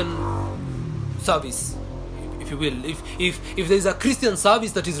Christian service, if you will. If there is a Christian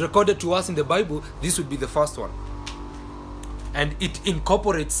service that is recorded to us in the Bible, this would be the first one. And it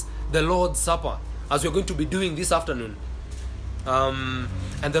incorporates the Lord's Supper, as we're going to be doing this afternoon. And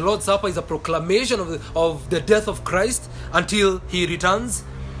the Lord's Supper is a proclamation of the death of Christ until He returns.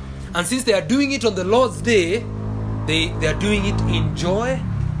 And since they are doing it on the Lord's Day, they are doing it in joy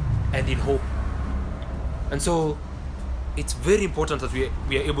and in hope. And so it's very important that we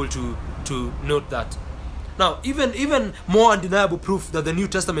are able to note that. Now, even more undeniable proof that the New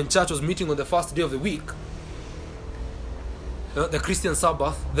Testament church was meeting on the first day of the week, the Christian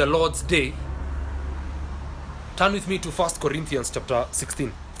Sabbath, the Lord's Day. Turn with me to 1 Corinthians chapter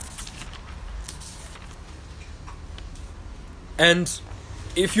 16. And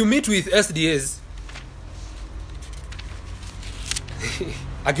if you meet with SDAs,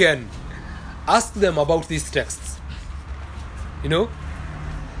 again, ask them about these texts.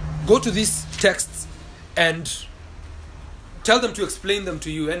 Go to these texts and tell them to explain them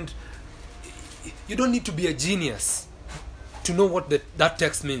to you. And you don't need to be a genius to know what that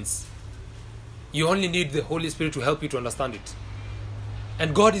text means. You only need the Holy Spirit to help you to understand it.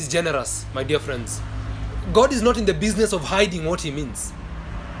 And God is generous, my dear friends. God is not in the business of hiding what He means.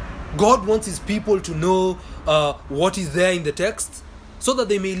 God wants His people to know what is there in the text, so that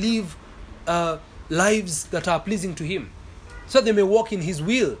they may live lives that are pleasing to Him, so that they may walk in His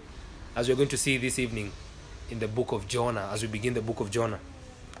will, as we're going to see this evening in the book of Jonah, as we begin the book of Jonah.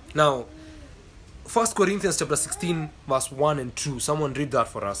 Now, 1 Corinthians chapter 16, verse 1 and 2. Someone read that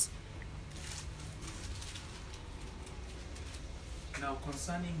for us. Now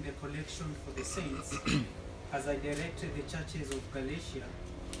concerning the collection for the saints, as I directed the churches of Galatia,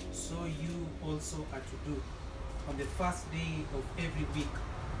 so you also are to do. On the first day of every week,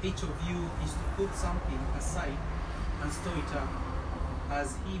 each of you is to put something aside and store it up,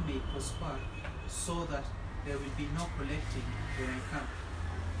 as he may prosper, so that there will be no collecting when I come.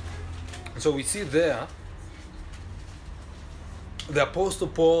 So we see there the Apostle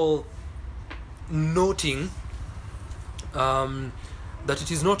Paul noting that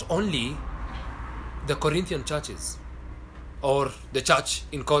it is not only the Corinthian churches or the church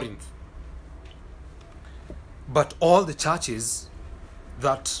in Corinth, but all the churches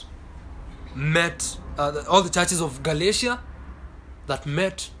that met, all the churches of Galatia that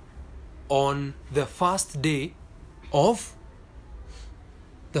met on the first day of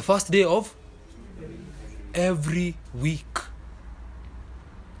every week.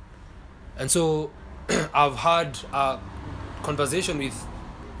 And so I've had a conversation with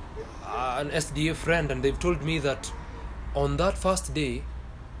an SDA friend, and they've told me that on that first day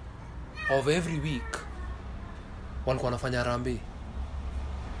of every week walikuwa wanafanya harambee.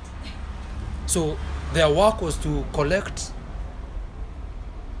 So their work was to collect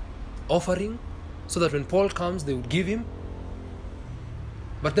offering so that when Paul comes they would give him.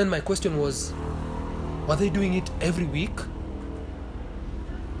 But then my question was, were they doing it every week?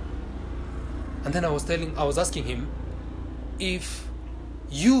 And then I was asking him, if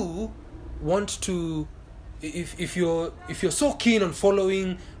you want to, if you're so keen on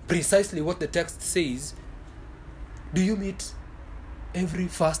following precisely what the text says, do you meet every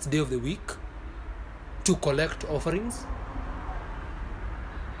first day of the week to collect offerings?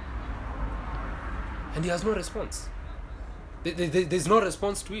 And he has no response. There's no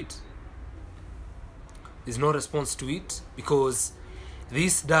response to it. There's no response to it because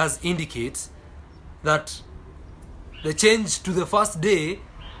this does indicate that the change to the first day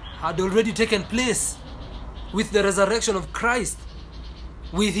had already taken place with the resurrection of Christ,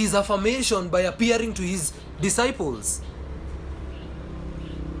 with his affirmation by appearing to his disciples.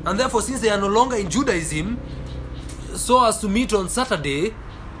 And therefore, since they are no longer in Judaism, so as to meet on Saturday,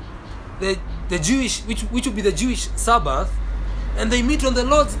 the Jewish, which would be the Jewish Sabbath, and they meet on the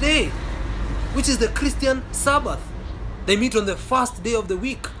Lord's Day, which is the Christian Sabbath. They meet on the first day of the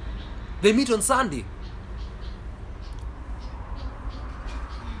week. They meet on Sunday.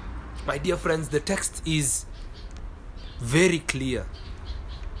 My dear friends, the text is very clear.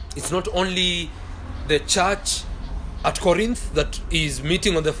 It's not only the church at Corinth that is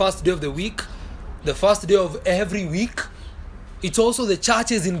meeting on the first day of the week, the first day of every week. It's also the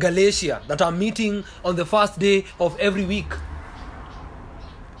churches in Galatia that are meeting on the first day of every week.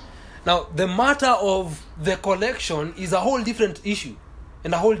 Now, the matter of the collection is a whole different issue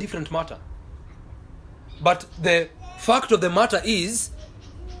and a whole different matter. But the fact of the matter is,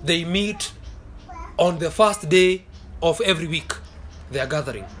 they meet on the first day of every week. They are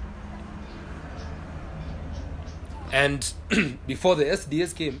gathering. And before the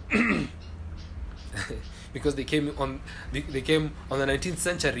SDS came, because they came on the 19th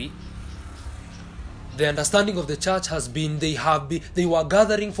century, the understanding of the church has been they were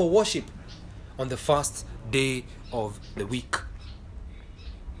gathering for worship on the first day of the week.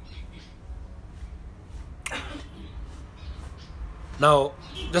 Now,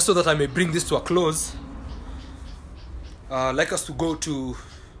 just so that I may bring this to a close, I'd like us to go to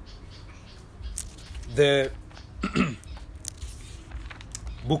the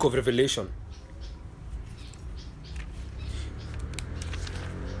book of Revelation.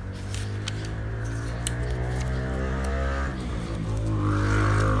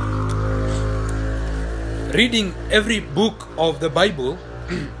 Reading every book of the Bible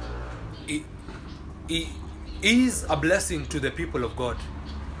is a blessing to the people of God.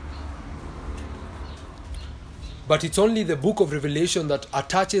 But it's only the book of Revelation that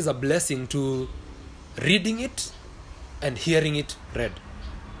attaches a blessing to reading it and hearing it read.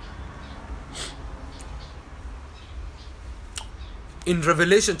 In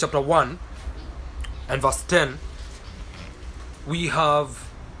Revelation chapter 1 and verse 10, we have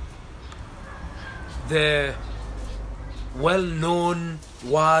the well-known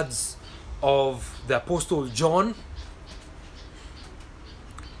words of the Apostle John,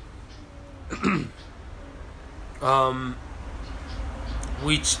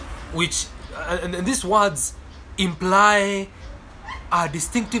 which these words imply a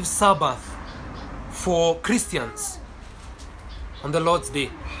distinctive Sabbath for Christians on the Lord's Day.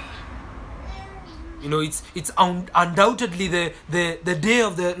 You know, it's undoubtedly the day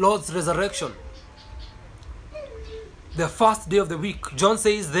of the Lord's resurrection, the first day of the week. John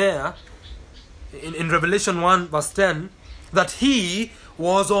says there in Revelation 1 verse 10 that he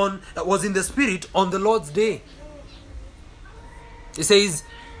was in the Spirit on the Lord's day. He says,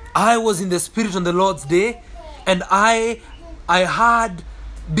 I was in the Spirit on the Lord's day, and I heard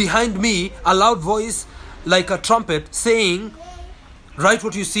behind me a loud voice like a trumpet saying, write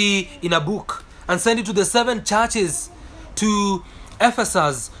what you see in a book and send it to the 7 churches, to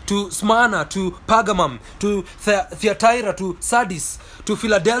Ephesus, to Smyrna, to Pergamum, to Thyatira, to Sardis, to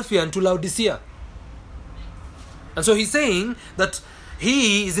Philadelphia, and to Laodicea. And so he's saying that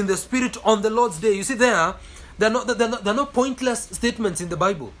he is in the Spirit on the Lord's day. You see there are no pointless statements in the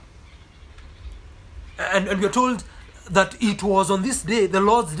Bible. And we are told that it was on this day, the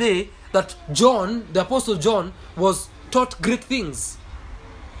Lord's day, that John, the Apostle John, was taught great things.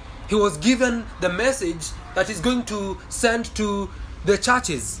 He was given the message that he's going to send to the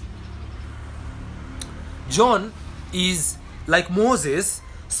churches. John is like Moses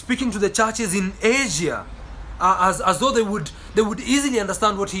speaking to the churches in Asia, as though they would easily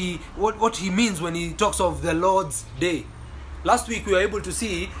understand what he means when he talks of the Lord's day. Last week we were able to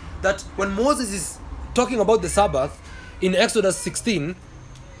see that when Moses is talking about the Sabbath in Exodus 16,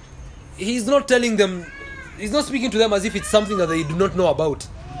 he's not telling them, he's not speaking to them as if it's something that they do not know about,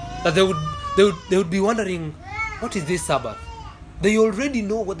 that they would be wondering, what is this Sabbath? They already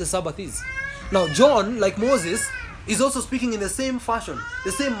know what the Sabbath is. Now John, like Moses, is also speaking in the same fashion,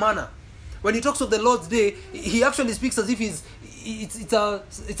 the same manner. When he talks of the Lord's day, he actually speaks as if it's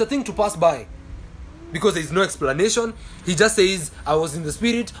a thing to pass by, because there is no explanation. He just says, I was in the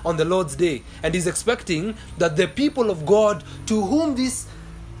Spirit on the Lord's day, and he's expecting that the people of God to whom these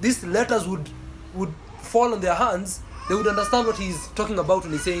letters would fall on their hands, they would understand what he's talking about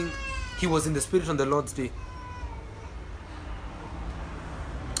when he's saying he was in the Spirit on the Lord's day.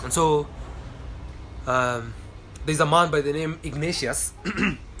 And so there's a man by the name Ignatius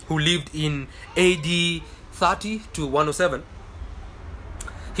who lived in AD 30 to 107.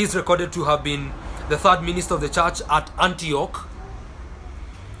 He's recorded to have been the third minister of the church at Antioch,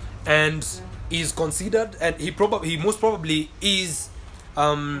 and is considered, and he most probably is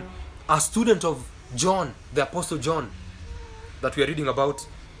a student of John, the Apostle John, that we are reading about.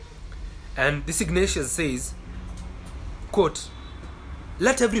 And this Ignatius says, quote,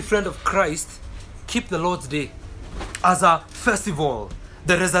 "Let every friend of Christ keep the Lord's Day as a festival,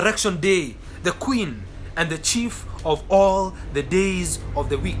 the resurrection day, the queen and the chief of all the days of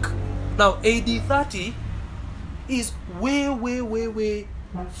the week." Now, AD 30 is way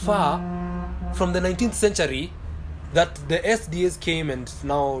far from the 19th century that the SDAs came and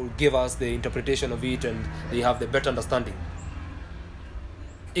now gave us the interpretation of it, and they have the better understanding.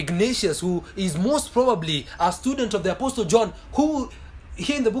 Ignatius, who is most probably a student of the Apostle John, who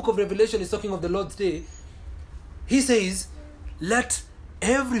here in the book of Revelation is talking of the Lord's Day, he says, "Let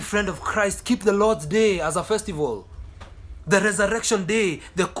every friend of Christ keep the Lord's Day as a festival, the resurrection day,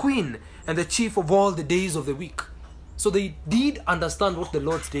 the queen and the chief of all the days of the week." So they did understand what the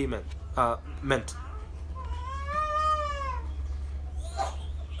Lord's Day meant.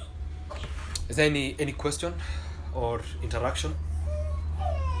 Is there any question or interaction?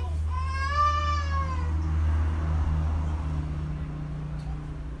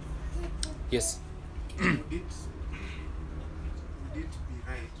 Yes. Would it be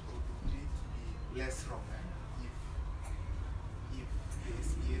right, or would it be less wrong if the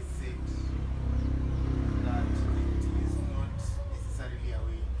SBA said that it is not necessarily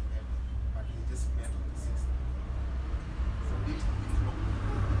away in heaven, but they just met on the 6th? So would it be wrong?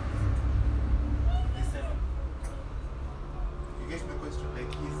 The 7th. You get my question?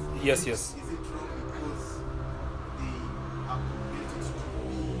 Like, Yes. Is it wrong because they appropriated to be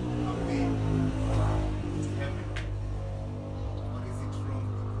away to heaven? Or is it wrong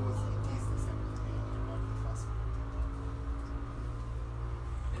because it is the 7th day, not the first one?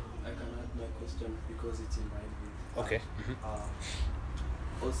 I can add my question because it's in line with. Okay.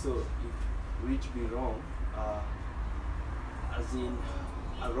 Also, if which be wrong, as in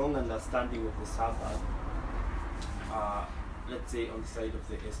a wrong understanding of the Sabbath, let's say on the side of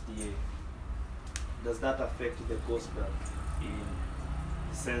the SDA, does that affect the gospel in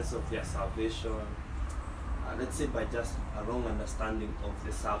the sense of their salvation? Let's say by just a wrong understanding of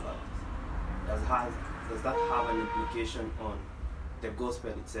the Sabbath, does that have an implication on the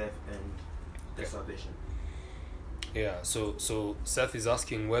gospel itself and the salvation? Yeah, so Seth is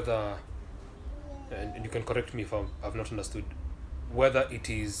asking whether, and you can correct me if I've not understood, whether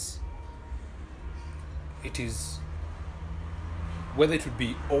whether it would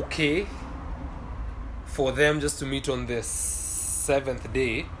be okay for them just to meet on the 7th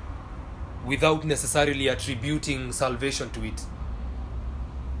day without necessarily attributing salvation to it.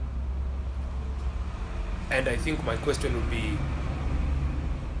 And I think my question would be,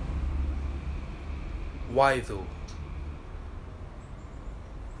 why though?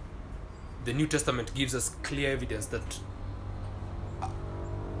 The New Testament gives us clear evidence that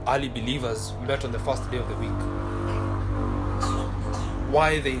early believers met on the first day of the week.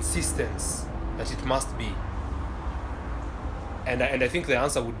 Why the insistence that it must be? And I think the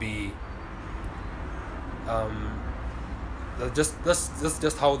answer would be that's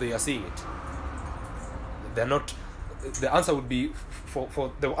just how they are seeing it. They're not. The answer would be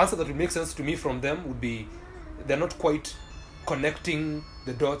for the answer that would make sense to me from them would be they're not quite connecting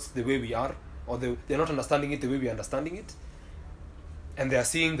the dots the way we are, or they're not understanding it the way we are understanding it, and they are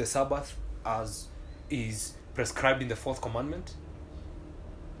seeing the Sabbath as is prescribed in the 4th commandment,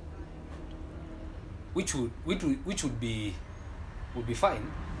 which would be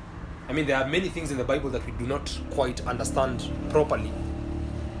fine. I mean, there are many things in the Bible that we do not quite understand properly.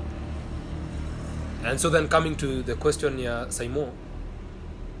 And so then coming to the question here, Simon,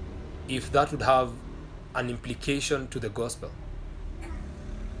 if that would have an implication to the gospel.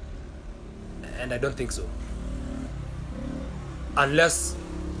 And I don't think so. Unless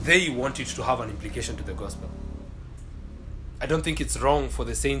they want it to have an implication to the gospel. I don't think it's wrong for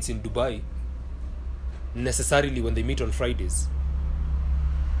the saints in Dubai necessarily when they meet on Fridays.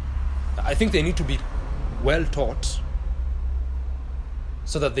 I think they need to be well taught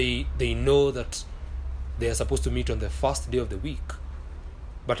so that they know that they are supposed to meet on the first day of the week.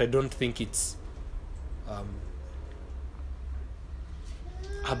 But I don't think it's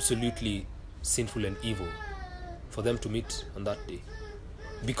absolutely sinful and evil for them to meet on that day,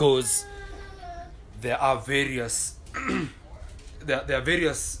 because there are various there are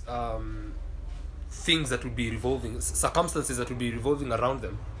various things that would be revolving, circumstances that would be revolving around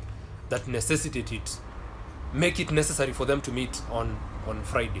them that necessitate it, make it necessary for them to meet on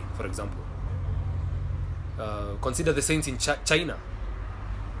Friday, for example. Consider the saints in China.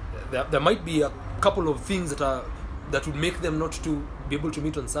 There might be a couple of things that would make them not to be able to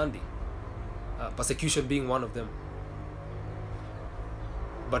meet on Sunday. Persecution being one of them.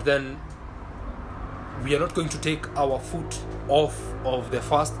 But then we are not going to take our foot off of the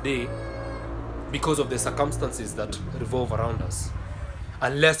fast day because of the circumstances that revolve around us,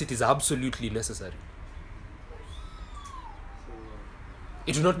 unless it is absolutely necessary.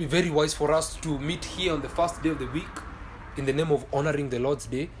 It will not be very wise for us to meet here on the first day of the week in the name of honoring the Lord's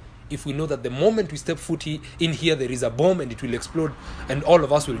Day if we know that the moment we step foot in here, there is a bomb and it will explode and all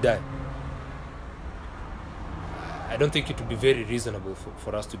of us will die. I don't think it would be very reasonable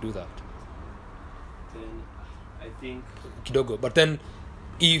for us to do that. Then I think Kidogo. But then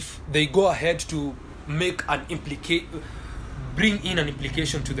if they go ahead to make bring in an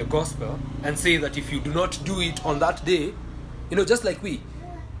implication to the gospel and say that if you do not do it on that day, just like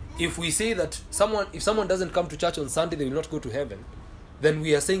if we say that if someone doesn't come to church on Sunday, they will not go to heaven, then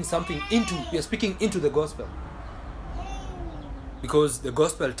we are saying we are speaking into the gospel. Because the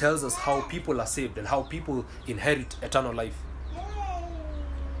gospel tells us how people are saved and how people inherit eternal life.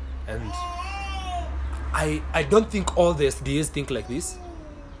 And I don't think all the SDAs think like this,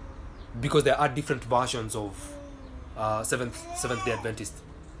 because there are different versions of Seventh-day Adventists.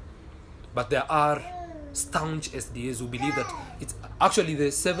 But there are staunch SDAs who believe that it's actually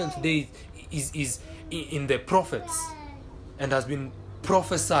the seventh day is in the prophets and has been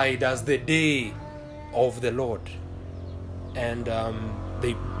prophesied as the day of the Lord. And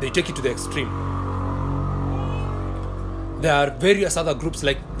they take it to the extreme. There are various other groups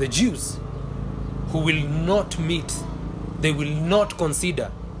like the Jews who will not meet, they will not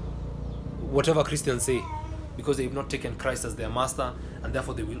consider whatever Christians say because they have not taken Christ as their master, and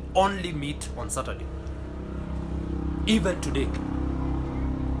therefore they will only meet on Saturday. Even today.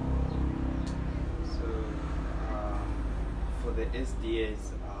 so. For the SDAs,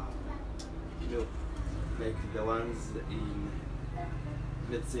 like the ones in,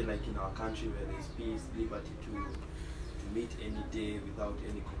 let's say, like in our country where there's peace, liberty to meet any day without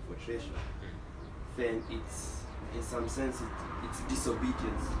any confrontation, then it's, in some sense, it's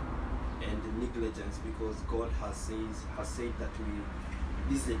disobedience and negligence, because God has said that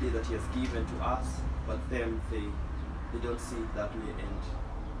this is the day that He has given to us, but them they don't see it that way, and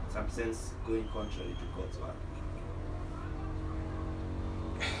in some sense going contrary to God's word.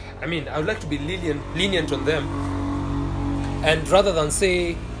 I mean, I would like to be lenient on them, and rather than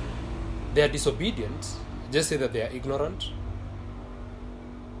say they are disobedient, just say that they are ignorant.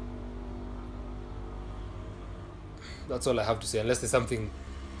 That's all I have to say, unless there's something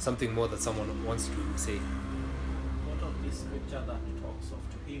more that someone wants to say. What of this scripture that talks of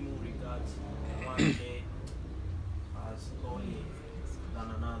to him who regards one day as holy than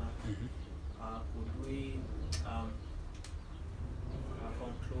another? Could we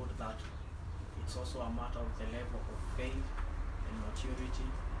conclude that it's also a matter of the level of faith and maturity,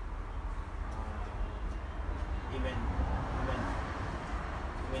 even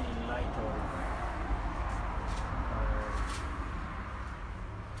in light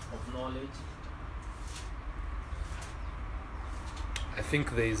of knowledge? I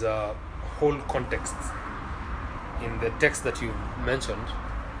think there is a whole context in the text that you mentioned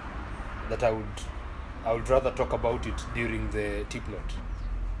that I would rather talk about it during the tip note,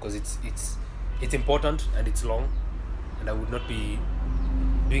 because it's important and it's long, and I would not be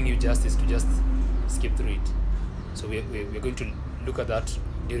doing you justice to just skip through it. So we're going to look at that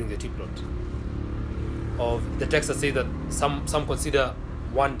during the tip note of the text that say that some consider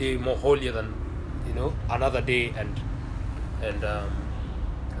one day more holier than another day, and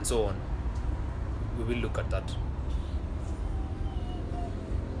so on. We will look at that.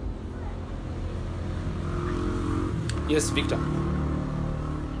 Yes, Victor.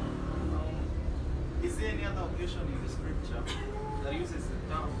 Is there any other occasion in the scripture that uses the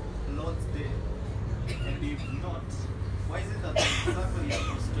term Lord's Day? And if not, why is it that exactly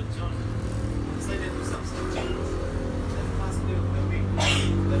Apostle John decided to substitute the first day of the week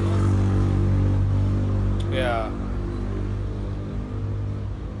with the Lord's Day? Yeah.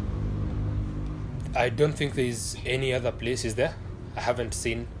 I don't think there is any other place, is there? I haven't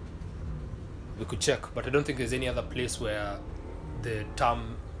seen. We could check, but I don't think there's any other place where the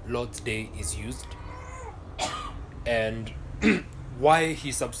term Lord's Day is used. And why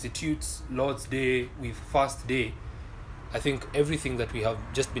he substitutes Lord's Day with First Day, I think everything that we have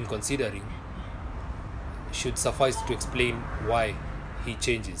just been considering should suffice to explain why he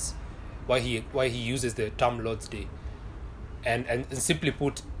changes, why he uses the term Lord's Day. And simply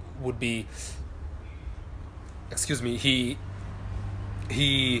put would be,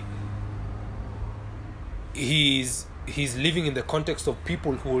 he's living in the context of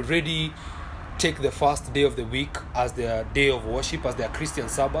people who already take the first day of the week as their day of worship, as their Christian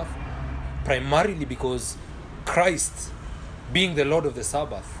Sabbath, primarily because Christ, being the Lord of the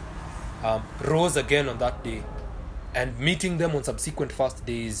Sabbath, rose again on that day, and meeting them on subsequent fast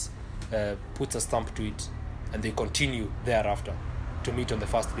days puts a stamp to it, and they continue thereafter to meet on the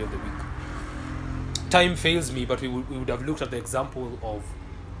first day of the week. Time fails me, but we would have looked at the example of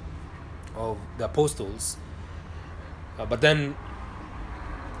the apostles, but then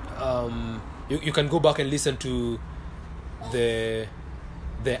you can go back and listen to the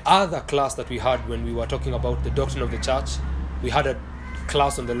other class that we had when we were talking about the doctrine of the church. We had a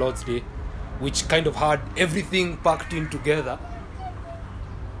class on the Lord's Day which kind of had everything packed in together,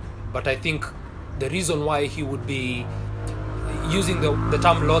 but I think the reason why he would be using the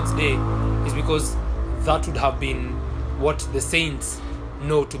term Lord's Day is because that would have been what the saints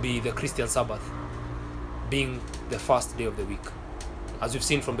know to be the Christian Sabbath, being the first day of the week, as we've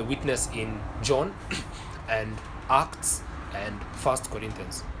seen from the witness in John and Acts and 1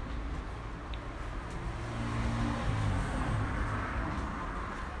 Corinthians.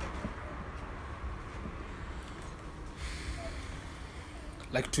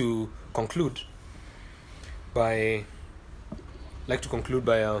 I'd like to conclude by a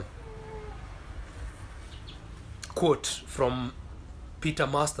quote from Peter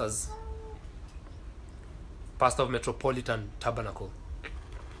Masters, pastor of Metropolitan Tabernacle.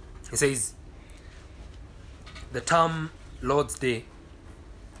 He says, "The term Lord's Day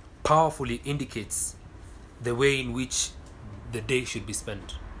powerfully indicates the way in which the day should be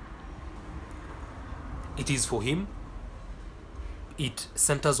spent. It is for Him. It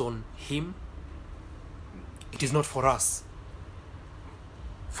centers on Him. It is not for us,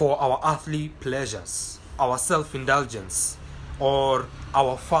 for our earthly pleasures, our self-indulgence, or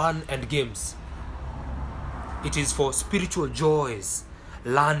our fun and games. It is for spiritual joys,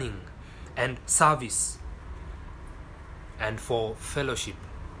 learning, and service, and for fellowship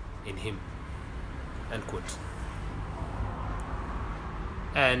in Him." End quote.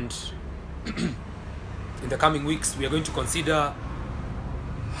 And in the coming weeks, we are going to consider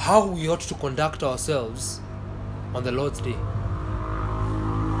how we ought to conduct ourselves on the Lord's Day.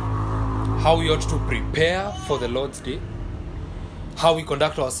 How we ought to prepare for the Lord's Day. How we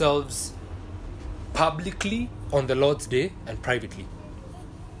conduct ourselves publicly on the Lord's Day and privately.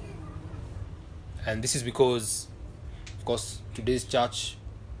 And this is because, of course, today's church,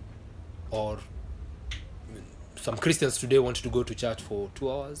 or some Christians today want to go to church for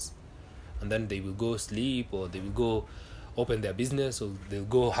 2 hours, and then they will go sleep, or they will go open their business, or they'll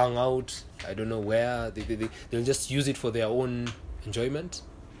go hang out, I don't know where. They'll just use it for their own enjoyment.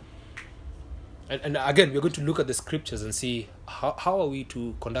 And again, we're going to look at the scriptures and see how are we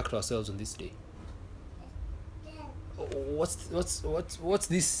to conduct ourselves on this day. What's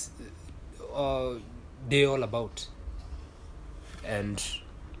this day all about? And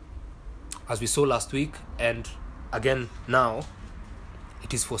as we saw last week, and again now,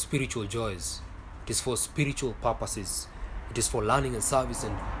 it is for spiritual joys. It is for spiritual purposes. It is for learning and service,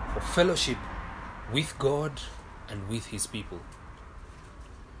 and for fellowship with God and with His people.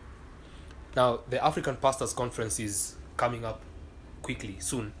 Now, the African Pastors Conference is coming up quickly,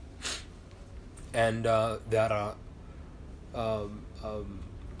 soon. And there are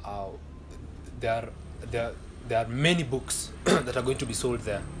many books that are going to be sold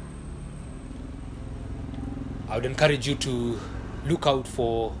there. I would encourage you to look out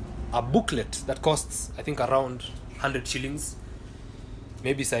for a booklet that costs, I think, around 100 shillings.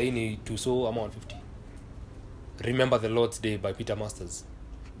 Maybe saini to so amount 50. Remember the Lord's Day by Peter Masters.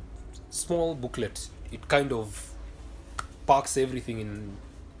 Small booklet. It kind of packs everything in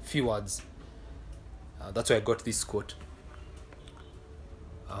few words. That's why I got this quote.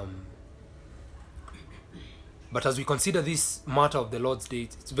 But as we consider this matter of the Lord's Day,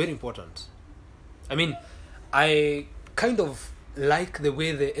 it's very important. I mean, I kind of like the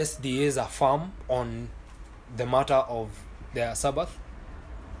way the SDAs are firm on the matter of their Sabbath.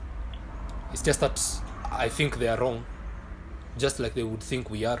 It's just that I think they are wrong, just like they would think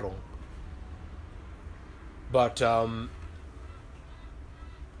we are wrong. But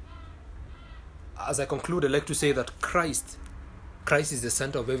as I conclude, I'd like to say that Christ is the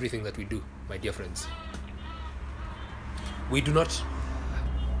center of everything that we do, my dear friends. We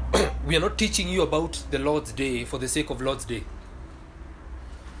are not teaching you about the Lord's Day for the sake of Lord's Day.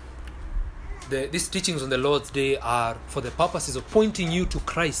 These teachings on the Lord's Day are for the purposes of pointing you to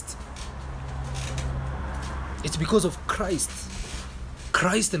Christ. It's because of Christ.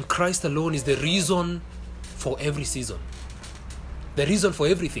 Christ and Christ alone is the reason for every season. The reason for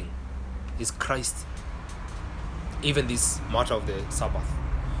everything is Christ. Even this matter of the Sabbath.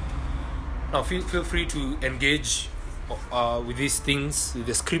 Now feel free to engage with these things, with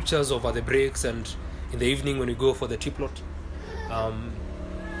the scriptures over the breaks and in the evening when we go for the triplet.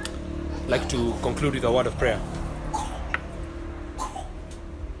 like to conclude with a word of prayer.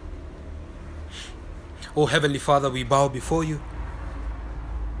 Oh Heavenly Father, we bow before you.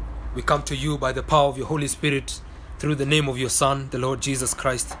 We come to you by the power of your Holy Spirit, through the name of your Son, the Lord Jesus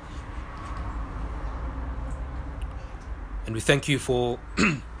Christ. And we thank you for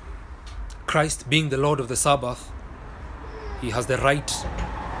Christ being the Lord of the Sabbath. He has the right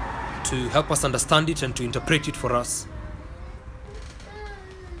to help us understand it and to interpret it for us.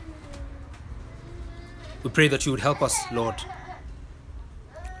 We pray that you would help us, Lord,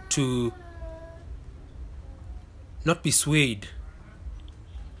 to not be swayed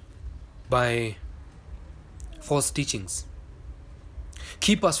by false teachings.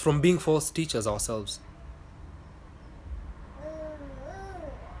 Keep us from being false teachers ourselves.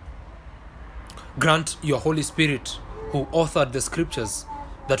 Grant your Holy Spirit, who authored the scriptures,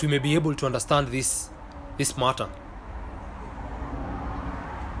 that we may be able to understand this matter.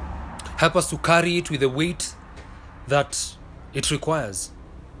 Help us to carry it with the weight that it requires,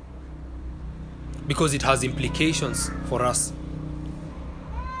 because it has implications for us.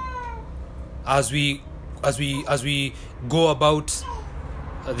 As we go about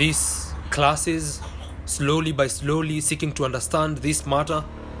these classes, slowly by slowly seeking to understand this matter,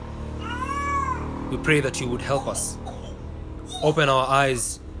 we pray that you would help us. Open our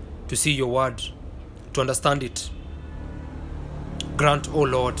eyes to see your word, to understand it. Grant, O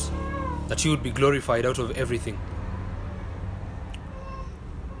Lord, that you would be glorified out of everything.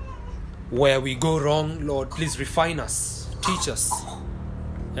 Where we go wrong, Lord, please refine us, teach us,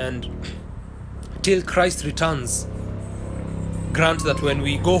 and till Christ returns, grant that when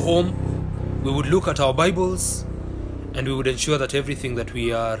we go home, we would look at our Bibles and we would ensure that everything that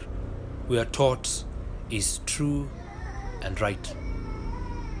we are taught is true and right.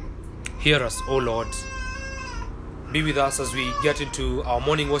 Hear us, O Lord. Be with us as we get into our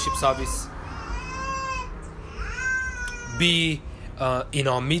morning worship service. Be in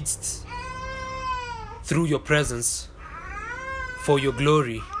our midst through your presence, for your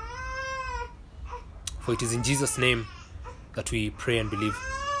glory. For it is in Jesus' name that we pray and believe.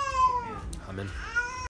 Amen.